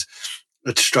 because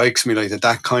it strikes me like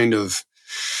that kind of,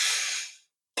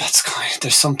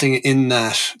 there's something in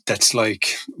that's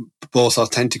like both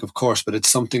authentic, of course, but it's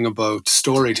something about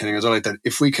storytelling as well, like that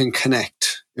if we can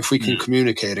connect, if we can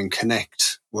communicate and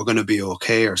connect, we're going to be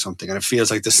okay or something. And it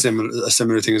feels like a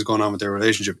similar thing is going on with their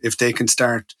relationship. If they can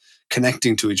start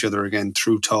connecting to each other again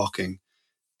through talking,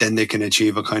 then they can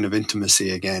achieve a kind of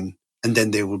intimacy again, and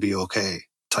then they will be okay,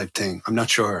 type thing. I'm not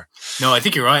sure. No, I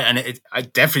think you're right. And I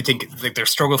definitely think like their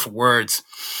struggle for words.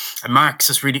 And Mark's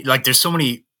just really, like, there's so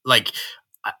many, like,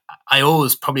 I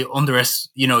always probably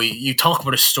underestimate, you talk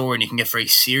about a story and you can get very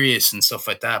serious and stuff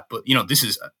like that. But, this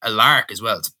is a lark as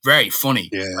well. It's very funny.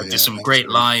 Yeah, there's some great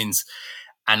lines.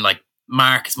 And like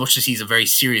Mark, as much as he's a very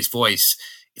serious voice,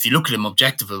 if you look at him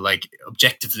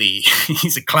objectively,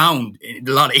 he's a clown in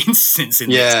a lot of instances.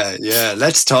 Yeah.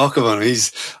 Let's talk about him.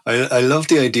 I love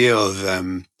the idea of,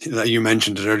 you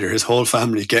mentioned it earlier, his whole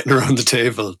family getting around the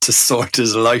table to sort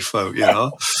his life out,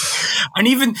 And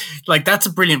even, like, that's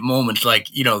a brilliant moment. Like,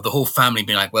 the whole family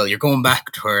being like, well, you're going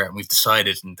back to her and we've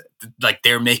decided, and like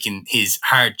they're making his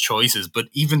hard choices. But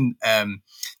even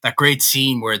that great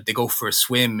scene where they go for a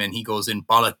swim and he goes in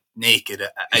bollock naked,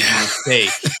 as you would say.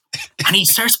 And he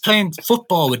starts playing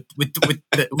football with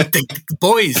the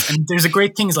boys. And there's a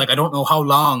great thing. Is like, I don't know how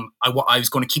long I was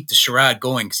going to keep the charade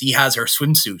going, because he has her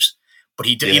swimsuit. But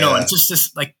he did, and it's just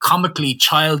this like comically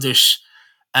childish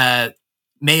male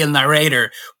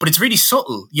narrator. But it's really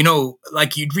subtle,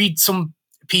 like you'd read some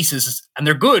pieces and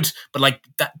they're good, but like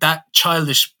that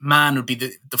childish man would be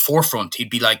the forefront. He'd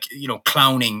be like,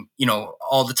 clowning,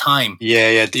 all the time.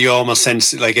 Yeah. You almost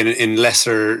sense like in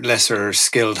lesser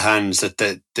skilled hands that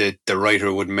the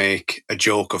writer would make a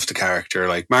joke of the character.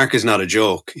 Like, Mark is not a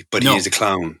joke, but he is a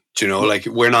clown. Like,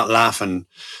 we're not laughing.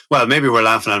 Well, maybe we're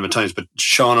laughing at him at times, but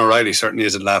Sean O'Reilly certainly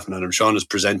isn't laughing at him. Sean is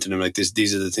presenting him like this.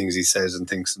 These are the things he says and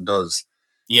thinks and does.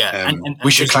 Yeah, and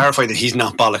we should clarify that he's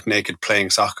not bollock naked playing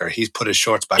soccer. He's put his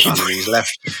shorts back on and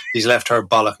he's left her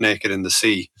bollock naked in the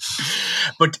sea.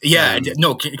 But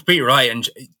no, completely right. And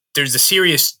there's a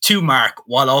serious to Mark,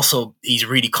 while also he's a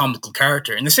really comical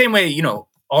character. In the same way,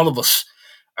 all of us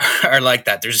are like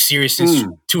that. There's a seriousness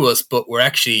to us, but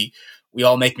we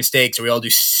all make mistakes, or we all do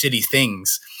silly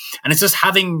things. And it's just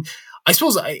having, I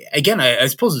suppose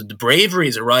the bravery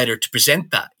as a writer to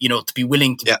present that, to be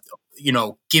willing to,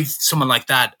 give someone like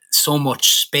that so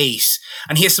much space.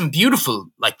 And he has some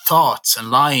beautiful like thoughts and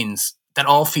lines that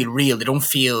all feel real. They don't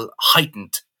feel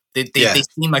heightened. They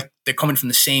seem like they're coming from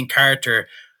the same character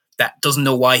that doesn't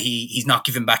know why he's not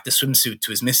giving back the swimsuit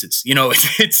to his missus.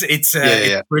 It's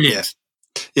brilliant.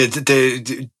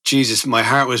 Yeah, Jesus, my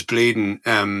heart was bleeding.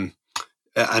 And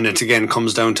it again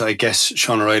comes down to, I guess,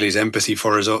 Sean O'Reilly's empathy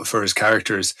for his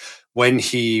characters when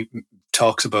he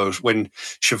talks about when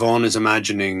Siobhan is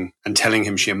imagining and telling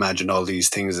him she imagined all these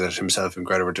things that himself and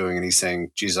Greta were doing, and he's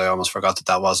saying, "Geez, I almost forgot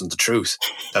that wasn't the truth.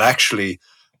 That actually,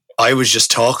 I was just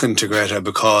talking to Greta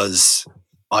because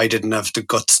I didn't have the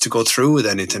guts to go through with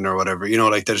anything or whatever.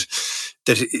 Like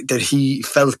that he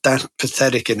felt that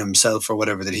pathetic in himself or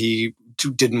whatever, that he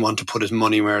didn't want to put his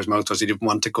money where his mouth was. He didn't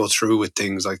want to go through with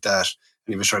things like that,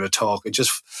 and he was trying to talk. It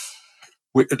just."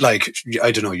 Like,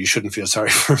 I don't know, you shouldn't feel sorry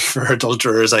for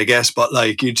adulterers, I guess, but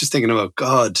like, you're just thinking about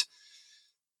God.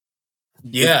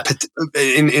 Yeah.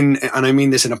 And I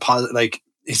mean this in a positive, like,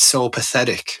 it's so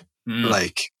pathetic,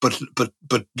 like, but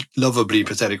lovably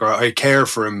pathetic. Or I care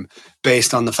for him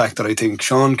based on the fact that I think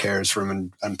Sean cares for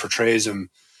him and portrays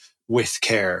him with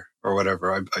care or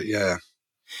whatever.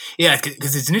 Yeah,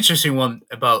 because it's an interesting one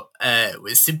about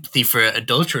sympathy for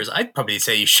adulterers. I'd probably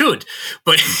say you should,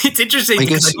 but it's interesting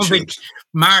because I don't think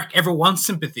Mark ever wants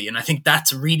sympathy, and I think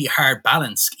that's a really hard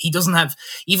balance. He doesn't have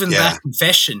even that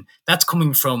confession. That's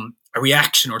coming from a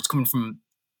reaction, or it's coming from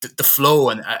the flow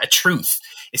and a truth.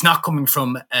 It's not coming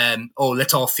from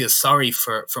let's all feel sorry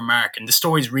for Mark. And the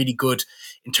story is really good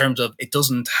in terms of it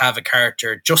doesn't have a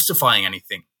character justifying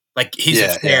anything. Like his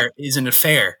affair is an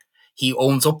affair. He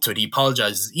owns up to it. He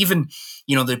apologizes. Even,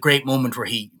 the great moment where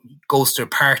he goes to a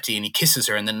party and he kisses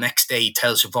her, and the next day he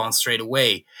tells Siobhan straight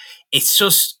away. It's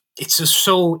just it's just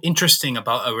so interesting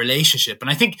about a relationship. And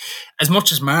I think as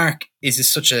much as Mark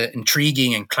is such an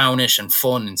intriguing and clownish and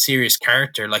fun and serious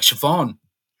character, like Siobhan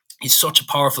is such a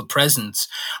powerful presence.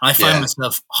 I find Yeah,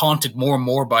 myself haunted more and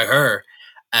more by her,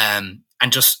 and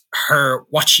just her,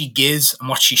 what she gives and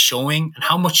what she's showing and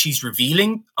how much she's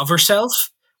revealing of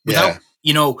herself without,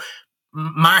 yeah,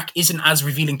 Mark isn't as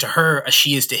revealing to her as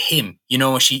she is to him.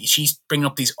 She's bringing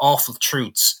up these awful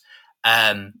truths.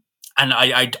 And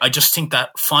I just think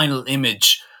that final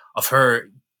image of her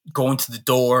going to the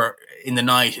door in the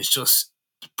night is just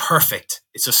perfect.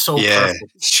 It's just so yeah.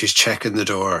 perfect. She's checking the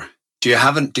door. Do you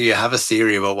have a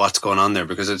theory about what's going on there?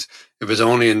 Because it was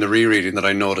only in the rereading that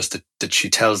I noticed that she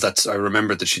tells that. I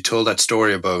remembered that she told that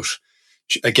story about,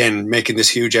 again, making this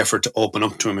huge effort to open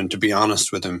up to him and to be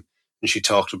honest with him. And she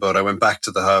talked about, I went back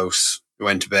to the house,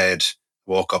 went to bed,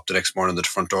 woke up the next morning, the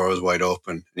front door was wide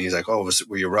open. And he's like, "Oh,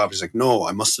 were you robbed?" He's like, "No,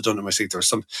 I must have done it myself.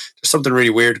 There's something really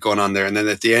weird going on there." And then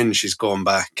at the end, she's going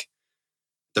back.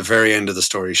 The very end of the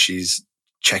story, she's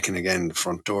checking again the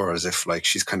front door as if like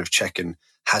she's kind of checking,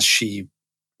 has she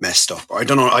messed up? I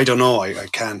don't know. I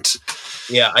can't.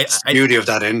 Yeah, The beauty of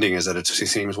that ending is that it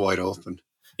seems wide open.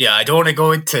 yeah, I don't want to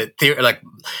go into theory, like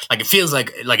it feels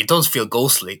like it does feel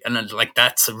ghostly, and like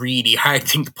that's a really hard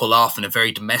thing to pull off in a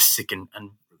very domestic and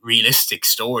realistic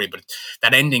story. But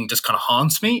that ending just kind of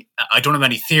haunts me. I don't have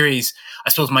any theories. I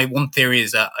suppose my one theory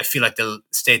is that I feel like they'll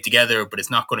stay together, but it's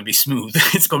not going to be smooth.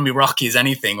 It's going to be rocky as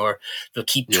anything, or they'll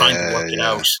keep trying to work it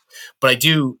out. But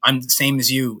I'm the same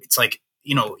as you. It's like,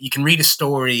 you can read a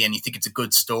story and you think it's a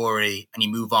good story and you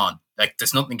move on. Like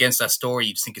there's nothing against that story.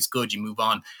 You just think it's good. You move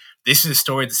on. This is a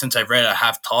story that since I've read it, I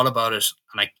have thought about it,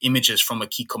 and like images from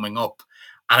it keep coming up.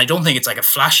 And I don't think it's like a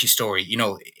flashy story.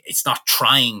 It's not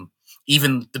trying.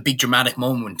 Even the big dramatic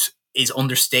moment is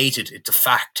understated. It's a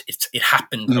fact. It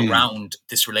happened around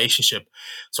this relationship.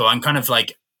 So I'm kind of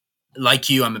like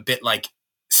you, I'm a bit like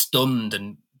stunned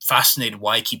and fascinated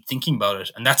why I keep thinking about it.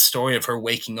 And that story of her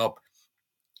waking up,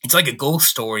 it's like a ghost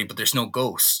story, but there's no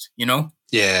ghost.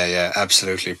 Yeah,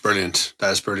 absolutely. Brilliant.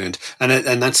 That is brilliant.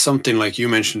 And that's something like you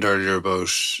mentioned earlier about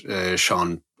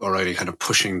Sean O'Reilly kind of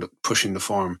pushing the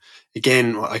form.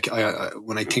 Again,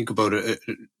 when I think about it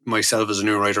myself as a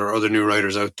new writer or other new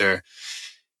writers out there,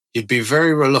 you'd be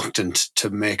very reluctant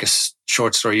to make a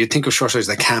short story. You'd think of short stories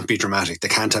that can't be dramatic. They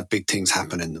can't have big things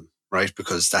happen in them, right?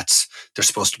 Because they're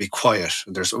supposed to be quiet.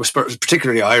 There's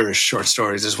particularly Irish short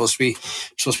stories. They're supposed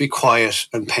to be quiet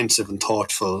and pensive and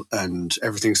thoughtful, and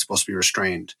everything's supposed to be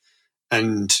restrained.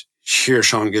 And here,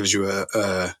 Sean gives you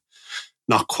a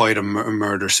not quite a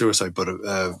murder suicide, but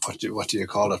what do you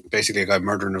call it? Basically, a guy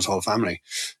murdering his whole family,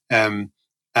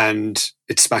 and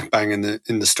it's smack bang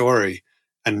in the story,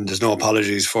 and there's no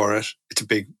apologies for it. It's a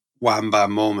big wham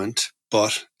bam moment,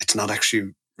 but it's not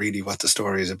actually really what the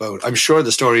story is about. I'm sure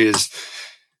the story is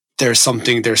there's some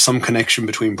connection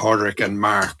between Podrick and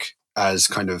Mark as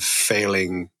kind of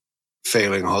failing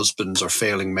husbands or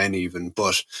failing men even,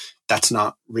 but that's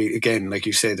not really, again, like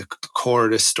you say, the core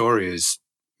of this story is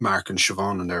Mark and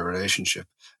Siobhan and their relationship.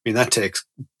 I mean, that takes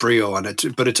brio on it,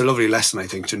 but it's a lovely lesson, I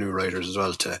think, to new writers as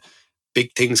well. To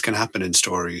big things can happen in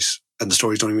stories, and the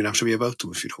stories don't even have to be about them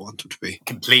if you don't want them to be.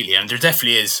 Completely. And there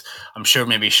definitely is, I'm sure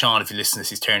maybe Sean, if you listen to this,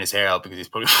 he's tearing his hair out because he's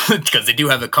probably because they do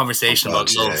have a conversation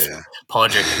about love,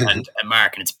 Podrick and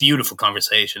Mark, and it's a beautiful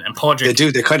conversation. And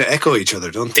Podrick, they kind of echo each other,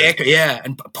 don't they? Yeah,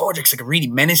 and Podrick's like a really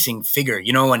menacing figure,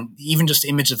 and even just the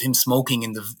image of him smoking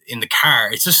in the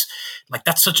car, it's just like,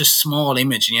 that's such a small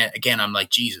image, and yet again I'm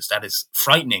like, Jesus, that is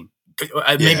frightening.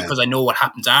 Maybe because I know what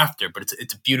happens after, but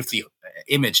it's a beautifully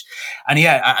image. And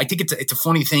yeah, I think it's a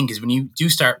funny thing, because when you do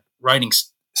start writing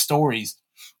stories,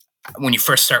 when you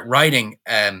first start writing,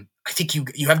 I think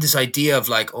you have this idea of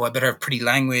like, oh, I better have pretty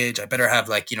language, I better have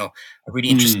like, a really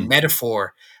interesting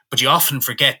metaphor, but you often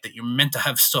forget that you're meant to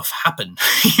have stuff happen.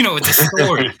 It's a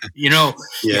story. You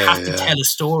have to tell a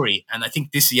story, and I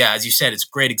think this, as you said, it's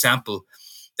a great example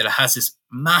that it has this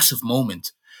massive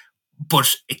moment,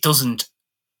 but it doesn't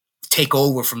take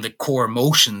over from the core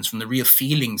emotions, from the real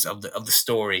feelings of the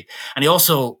story. And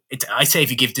I say, if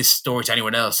you give this story to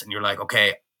anyone else and you're like,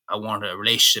 okay, I want a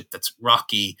relationship that's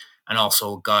rocky, and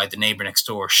also a guy, the neighbor next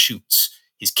door, shoots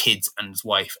his kids and his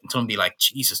wife, and someone be like,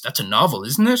 Jesus, that's a novel,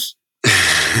 isn't it?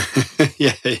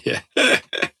 Yeah.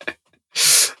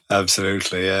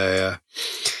 Absolutely, yeah.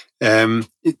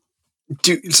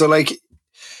 So like,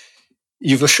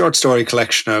 you've a short story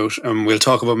collection out, and we'll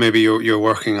talk about maybe you're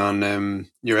working on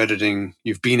your editing.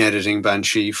 You've been editing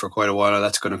Banshee for quite a while.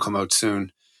 That's going to come out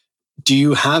soon. Do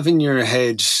you have in your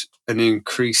head an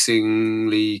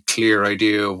increasingly clear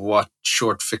idea of what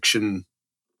short fiction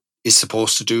is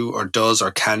supposed to do or does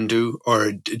or can do,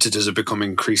 or does it become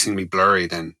increasingly blurry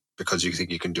then because you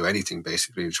think you can do anything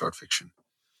basically in short fiction?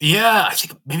 Yeah, I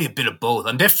think maybe a bit of both.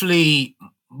 I'm definitely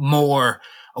more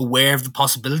aware of the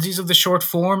possibilities of the short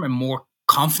form and more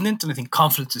confident. And I think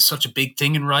confidence is such a big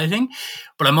thing in writing.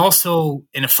 But I'm also,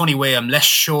 in a funny way, I'm less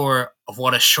sure of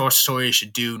what a short story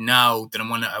should do now than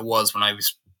when I was when I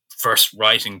was first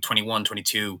writing 21,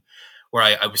 22, where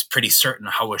I was pretty certain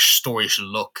how a story should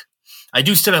look. I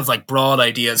do still have like broad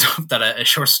ideas that a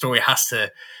short story has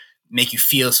to make you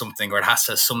feel something, or it has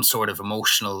to have some sort of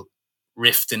emotional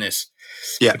rift in it.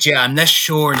 Yeah. But yeah, I'm less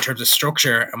sure in terms of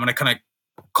structure. And when I kind of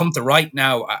come to write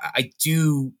now, I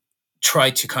do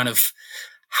try to kind of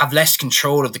have less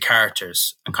control of the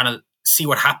characters and kind of see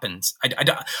what happens.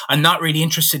 I'm not really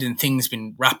interested in things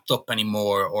being wrapped up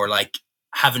anymore, or like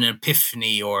having an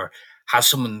epiphany, or have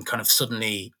someone kind of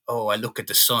suddenly, oh, I look at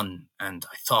the sun and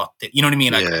I thought that, you know what I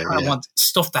mean? I kind of want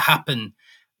stuff to happen,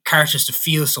 characters to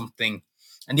feel something.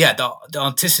 And yeah, the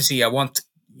authenticity, I want,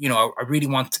 I really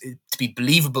want it to be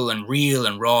believable and real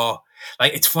and raw.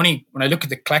 Like, it's funny when I look at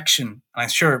the collection, and I'm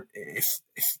sure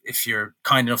if you're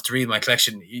kind enough to read my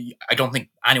collection, I don't think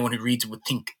anyone who reads it would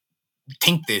think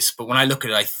this. But when I look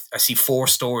at it, I see 4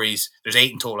 stories. There's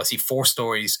 8 in total. I see 4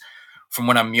 stories from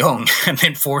when I'm young, and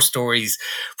then 4 stories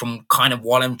from kind of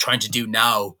what I'm trying to do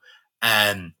now.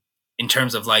 In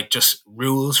terms of like just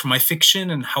rules for my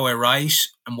fiction and how I write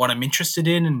and what I'm interested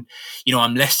in. And,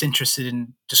 I'm less interested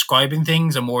in describing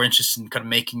things. I'm more interested in kind of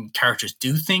making characters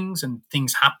do things and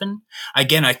things happen.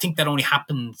 Again, I think that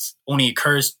only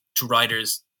occurs to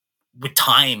writers with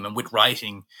time and with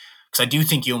writing. Because I do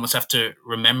think you almost have to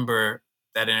remember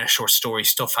that in a short story,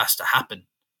 stuff has to happen.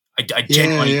 I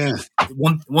genuinely,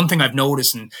 one thing I've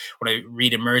noticed, and when I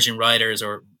read emerging writers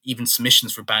or even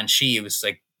submissions for Banshee, it was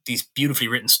like these beautifully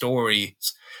written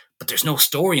stories, but there's no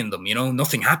story in them.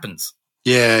 Nothing happens.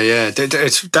 Yeah.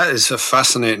 That is a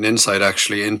fascinating insight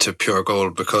actually into Pure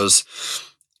Gold, because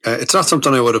it's not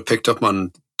something I would have picked up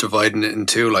on, dividing it in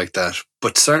two like that.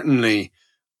 But certainly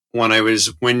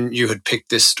when you had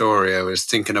picked this story, I was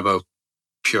thinking about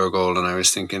Pure Gold, and I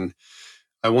was thinking,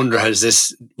 I wonder,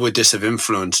 would this have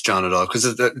influenced John at all?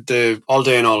 Because the All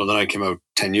Day and All of the Night came out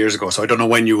 10 years ago, so I don't know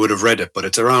when you would have read it, but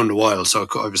it's around a while. So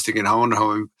I was thinking, I wonder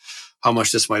how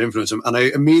much this might influence him. And I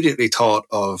immediately thought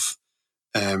of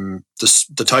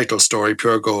the title story,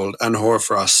 Pure Gold, and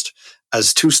Hoarfrost,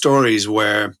 as 2 stories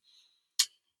where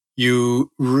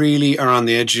you really are on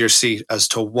the edge of your seat as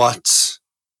to what's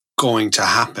going to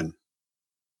happen.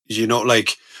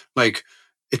 Like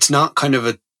it's not kind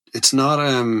of it's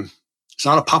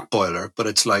not a pot boiler, but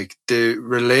it's like the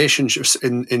relationships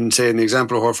in say in the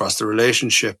example of Hoarfrost, the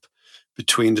relationship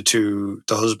between the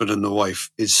husband and the wife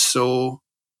is so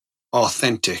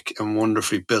authentic and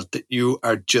wonderfully built that you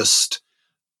are just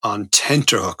on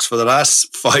tenterhooks for the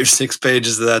last 5-6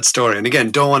 pages of that story. And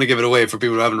again, don't want to give it away for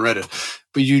people who haven't read it,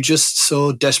 but you just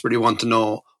so desperately want to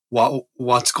know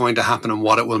what's going to happen and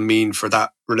what it will mean for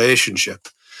that relationship.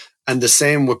 And the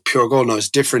same with Pure Gold. Now, it's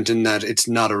different in that it's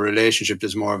not a relationship.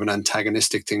 There's more of an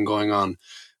antagonistic thing going on.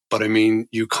 But I mean,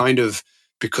 you kind of,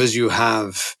 because you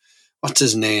have, what's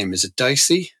his name? Is it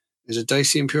Dicey? Is it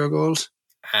Dicey in Pure Gold?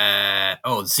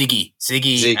 Ziggy.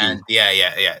 And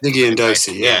yeah. Ziggy and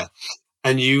Dicey, yeah.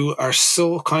 And you are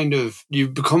so kind of, you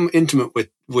become intimate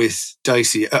with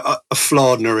Dicey, a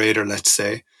flawed narrator, let's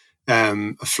say,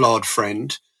 a flawed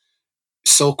friend.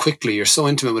 So quickly, you're so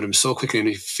intimate with him so quickly, and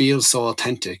he feels so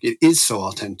authentic. It is so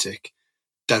authentic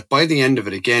that by the end of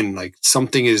it, again, like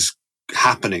something is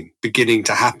beginning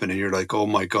to happen, and you're like, oh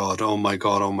my god,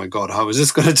 how is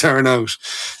this going to turn out?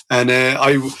 And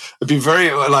I'd be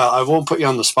I won't put you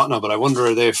on the spot now, but I wonder,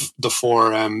 are they the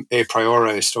 4 a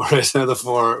priori stories or the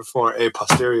 4 a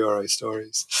posteriori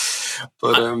stories?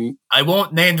 But I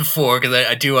won't name the 4 because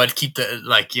I do want to keep the,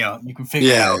 like, you can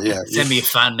figure it out. Send me a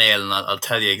fan mail and I'll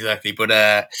tell you exactly.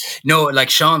 But no, like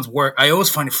Sean's work, I always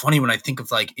find it funny when I think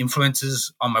of like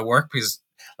influences on my work, because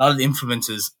a lot of the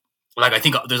influences, like, I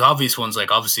think there's obvious ones,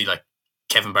 like obviously like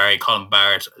Kevin Barry, Colin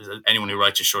Barrett, anyone who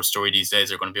writes a short story these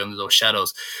days are going to be under those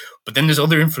shadows. But then there's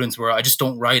other influence where I just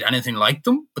don't write anything like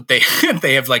them, but they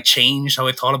they have like changed how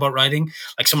I thought about writing.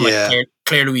 Like someone like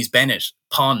Claire Louise Bennett,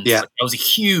 Pond. Yeah. Like, that was a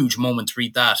huge moment to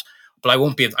read that. But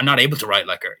I'm not able to write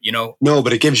like her, No,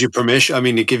 but it gives you permission. I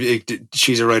mean,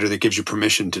 she's a writer that gives you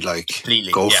permission to like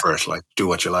go for it, like do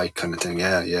what you like, kind of thing.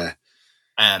 Yeah.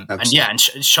 And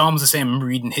Sean was the same. I'm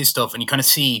reading his stuff, and you kind of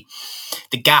see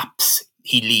the gaps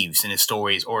he leaves in his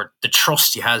stories, or the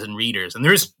trust he has in readers. And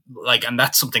there's like, and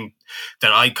that's something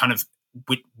that I kind of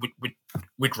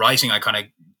with writing, I kind of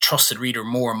trusted reader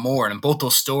more and more. And in both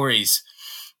those stories,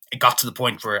 it got to the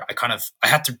point where I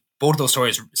had to, both of those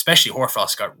stories, especially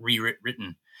Hoarfrost, got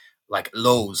rewritten like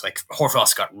loads. Like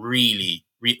Hoarfrost got really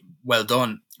well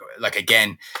done. Like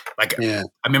again, like Yeah.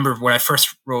 I remember when I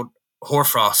first wrote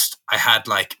Hoarfrost, I had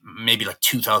like maybe like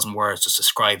 2,000 words just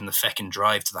describing the fucking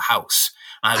drive to the house.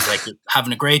 I was like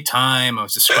having a great time. I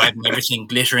was describing everything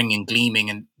glittering and gleaming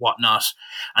and whatnot.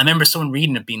 I remember someone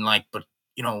reading it being like, but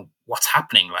you know, what's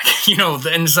happening? Like, you know,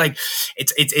 and it's like,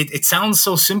 it sounds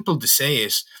so simple to say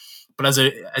it, but as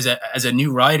a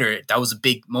new writer, that was a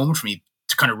big moment for me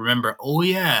to kind of remember, oh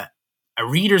yeah, a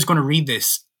reader's going to read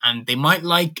this and they might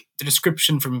like the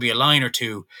description for maybe a line or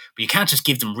two, but you can't just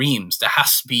give them reams. There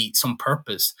has to be some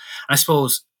purpose. And I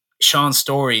suppose Sean's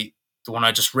story, the one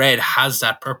I just read, has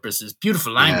that purpose. It's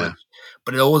beautiful language,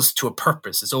 but it's always to a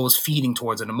purpose. It's always feeding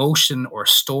towards an emotion or a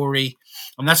story.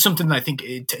 And that's something that I think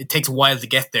it takes a while to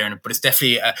get there, but it's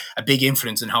definitely a big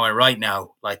influence in how I write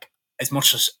now. Like, as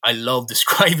much as I love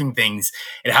describing things,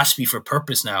 it has to be for a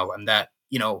purpose now. And that,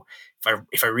 you know,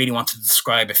 if I really want to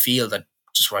describe a field, I'd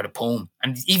just write a poem.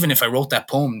 And even if I wrote that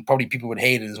poem, probably people would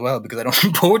hate it as well, because I don't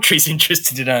think poetry is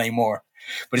interested in it anymore.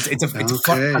 But it's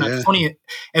a funny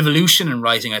evolution in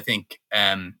writing, I think.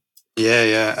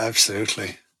 Yeah,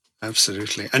 absolutely.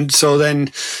 And so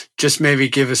then, just maybe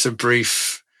give us a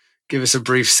brief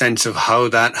sense of how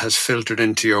that has filtered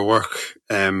into your work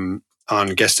on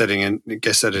guest editing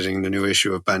the new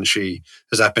issue of Banshee.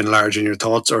 Has that been large in your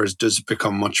thoughts, or does it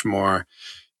become much more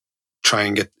try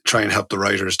and help the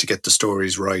writers to get the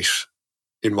stories right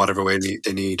in whatever way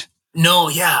they need? No,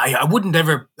 yeah, I wouldn't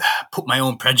ever put my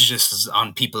own prejudices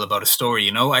on people about a story.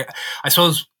 You know, I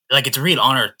suppose like it's a real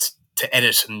honor to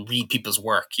edit and read people's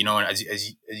work. You know, and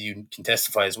as you can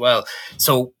testify as well.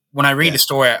 So when I read a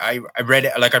story, I read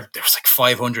it there was like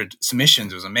 500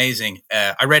 submissions. It was amazing.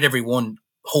 I read every one,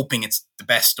 hoping it's the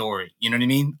best story. You know what I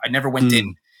mean? I never went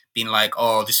in being like,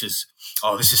 this is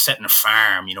set in a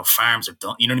farm. You know, farms are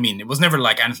done. You know what I mean? It was never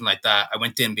like anything like that. I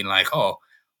went in being like,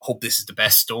 hope this is the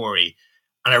best story.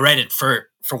 And I read it for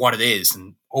what it is,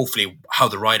 and hopefully how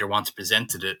the writer wanted to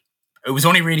present it. It was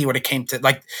only really when it came to,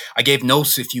 like, I gave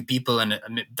notes to a few people, and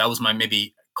that was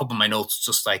maybe a couple of my notes,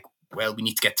 just like, well, we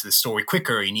need to get to the story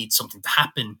quicker. You need something to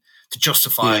happen to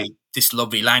justify this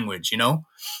lovely language, you know?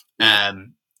 Yeah.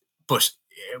 But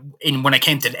when I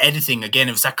came to the editing, again,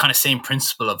 it was that kind of same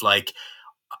principle of like,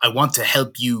 I want to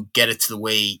help you get it to the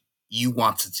way you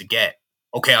want it to get.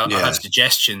 Okay, I'll have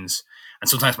suggestions. And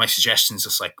sometimes my suggestions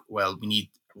just like, well, we need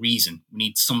a reason. We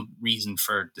need some reason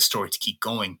for the story to keep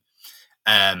going.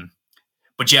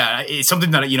 But yeah, it's something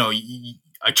that, you know,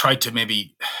 I tried to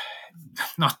maybe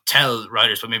not tell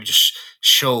writers, but maybe just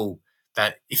show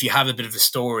that if you have a bit of a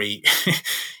story,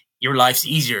 your life's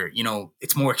easier. You know,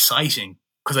 it's more exciting.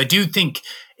 Because I do think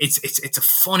it's a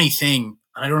funny thing.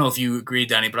 And I don't know if you agree,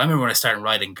 Danny, but I remember when I started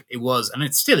writing, it was, and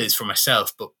it still is for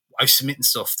myself, but I was submitting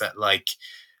stuff that like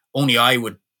only I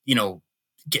would, you know,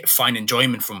 find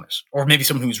enjoyment from it, or maybe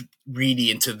someone who's really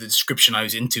into the description I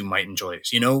was into might enjoy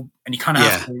it, you know. And you kind of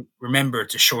have to remember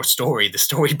the short story, the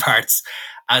story parts,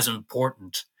 as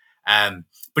important.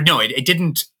 But no, it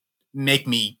didn't make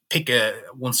me pick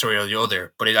one story or the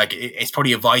other. But it's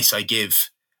probably advice I give.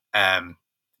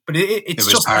 But it was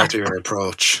just part of your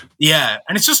approach. Yeah,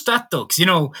 and it's just that though, because you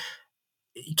know,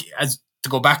 as to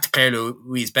go back to Claire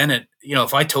Louise Bennett, you know,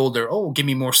 if I told her, give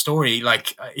me more story,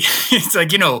 like, it's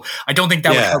like, you know, I don't think that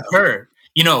would help her,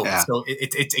 you know. So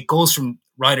it goes from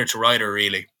writer to writer,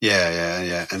 really.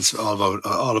 Yeah. And it's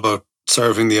all about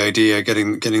serving the idea,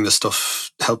 getting the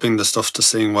stuff, helping the stuff to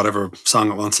sing whatever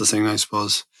song it wants to sing, I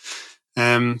suppose.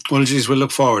 Well, geez, we'll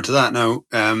look forward to that now.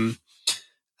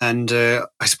 And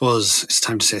I suppose it's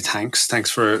time to say thanks.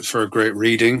 Thanks for a great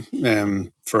reading,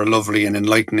 for a lovely and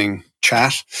enlightening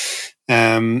chat.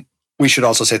 We should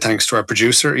also say thanks to our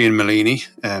producer, Ian Malini,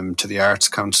 to the Arts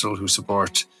Council who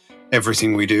support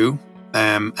everything we do,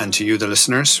 and to you, the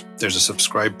listeners. There's a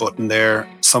subscribe button there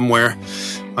somewhere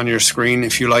on your screen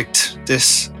if you liked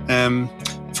this.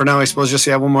 For now, I suppose just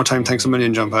one more time, thanks a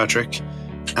million, John Patrick,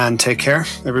 and take care,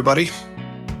 everybody.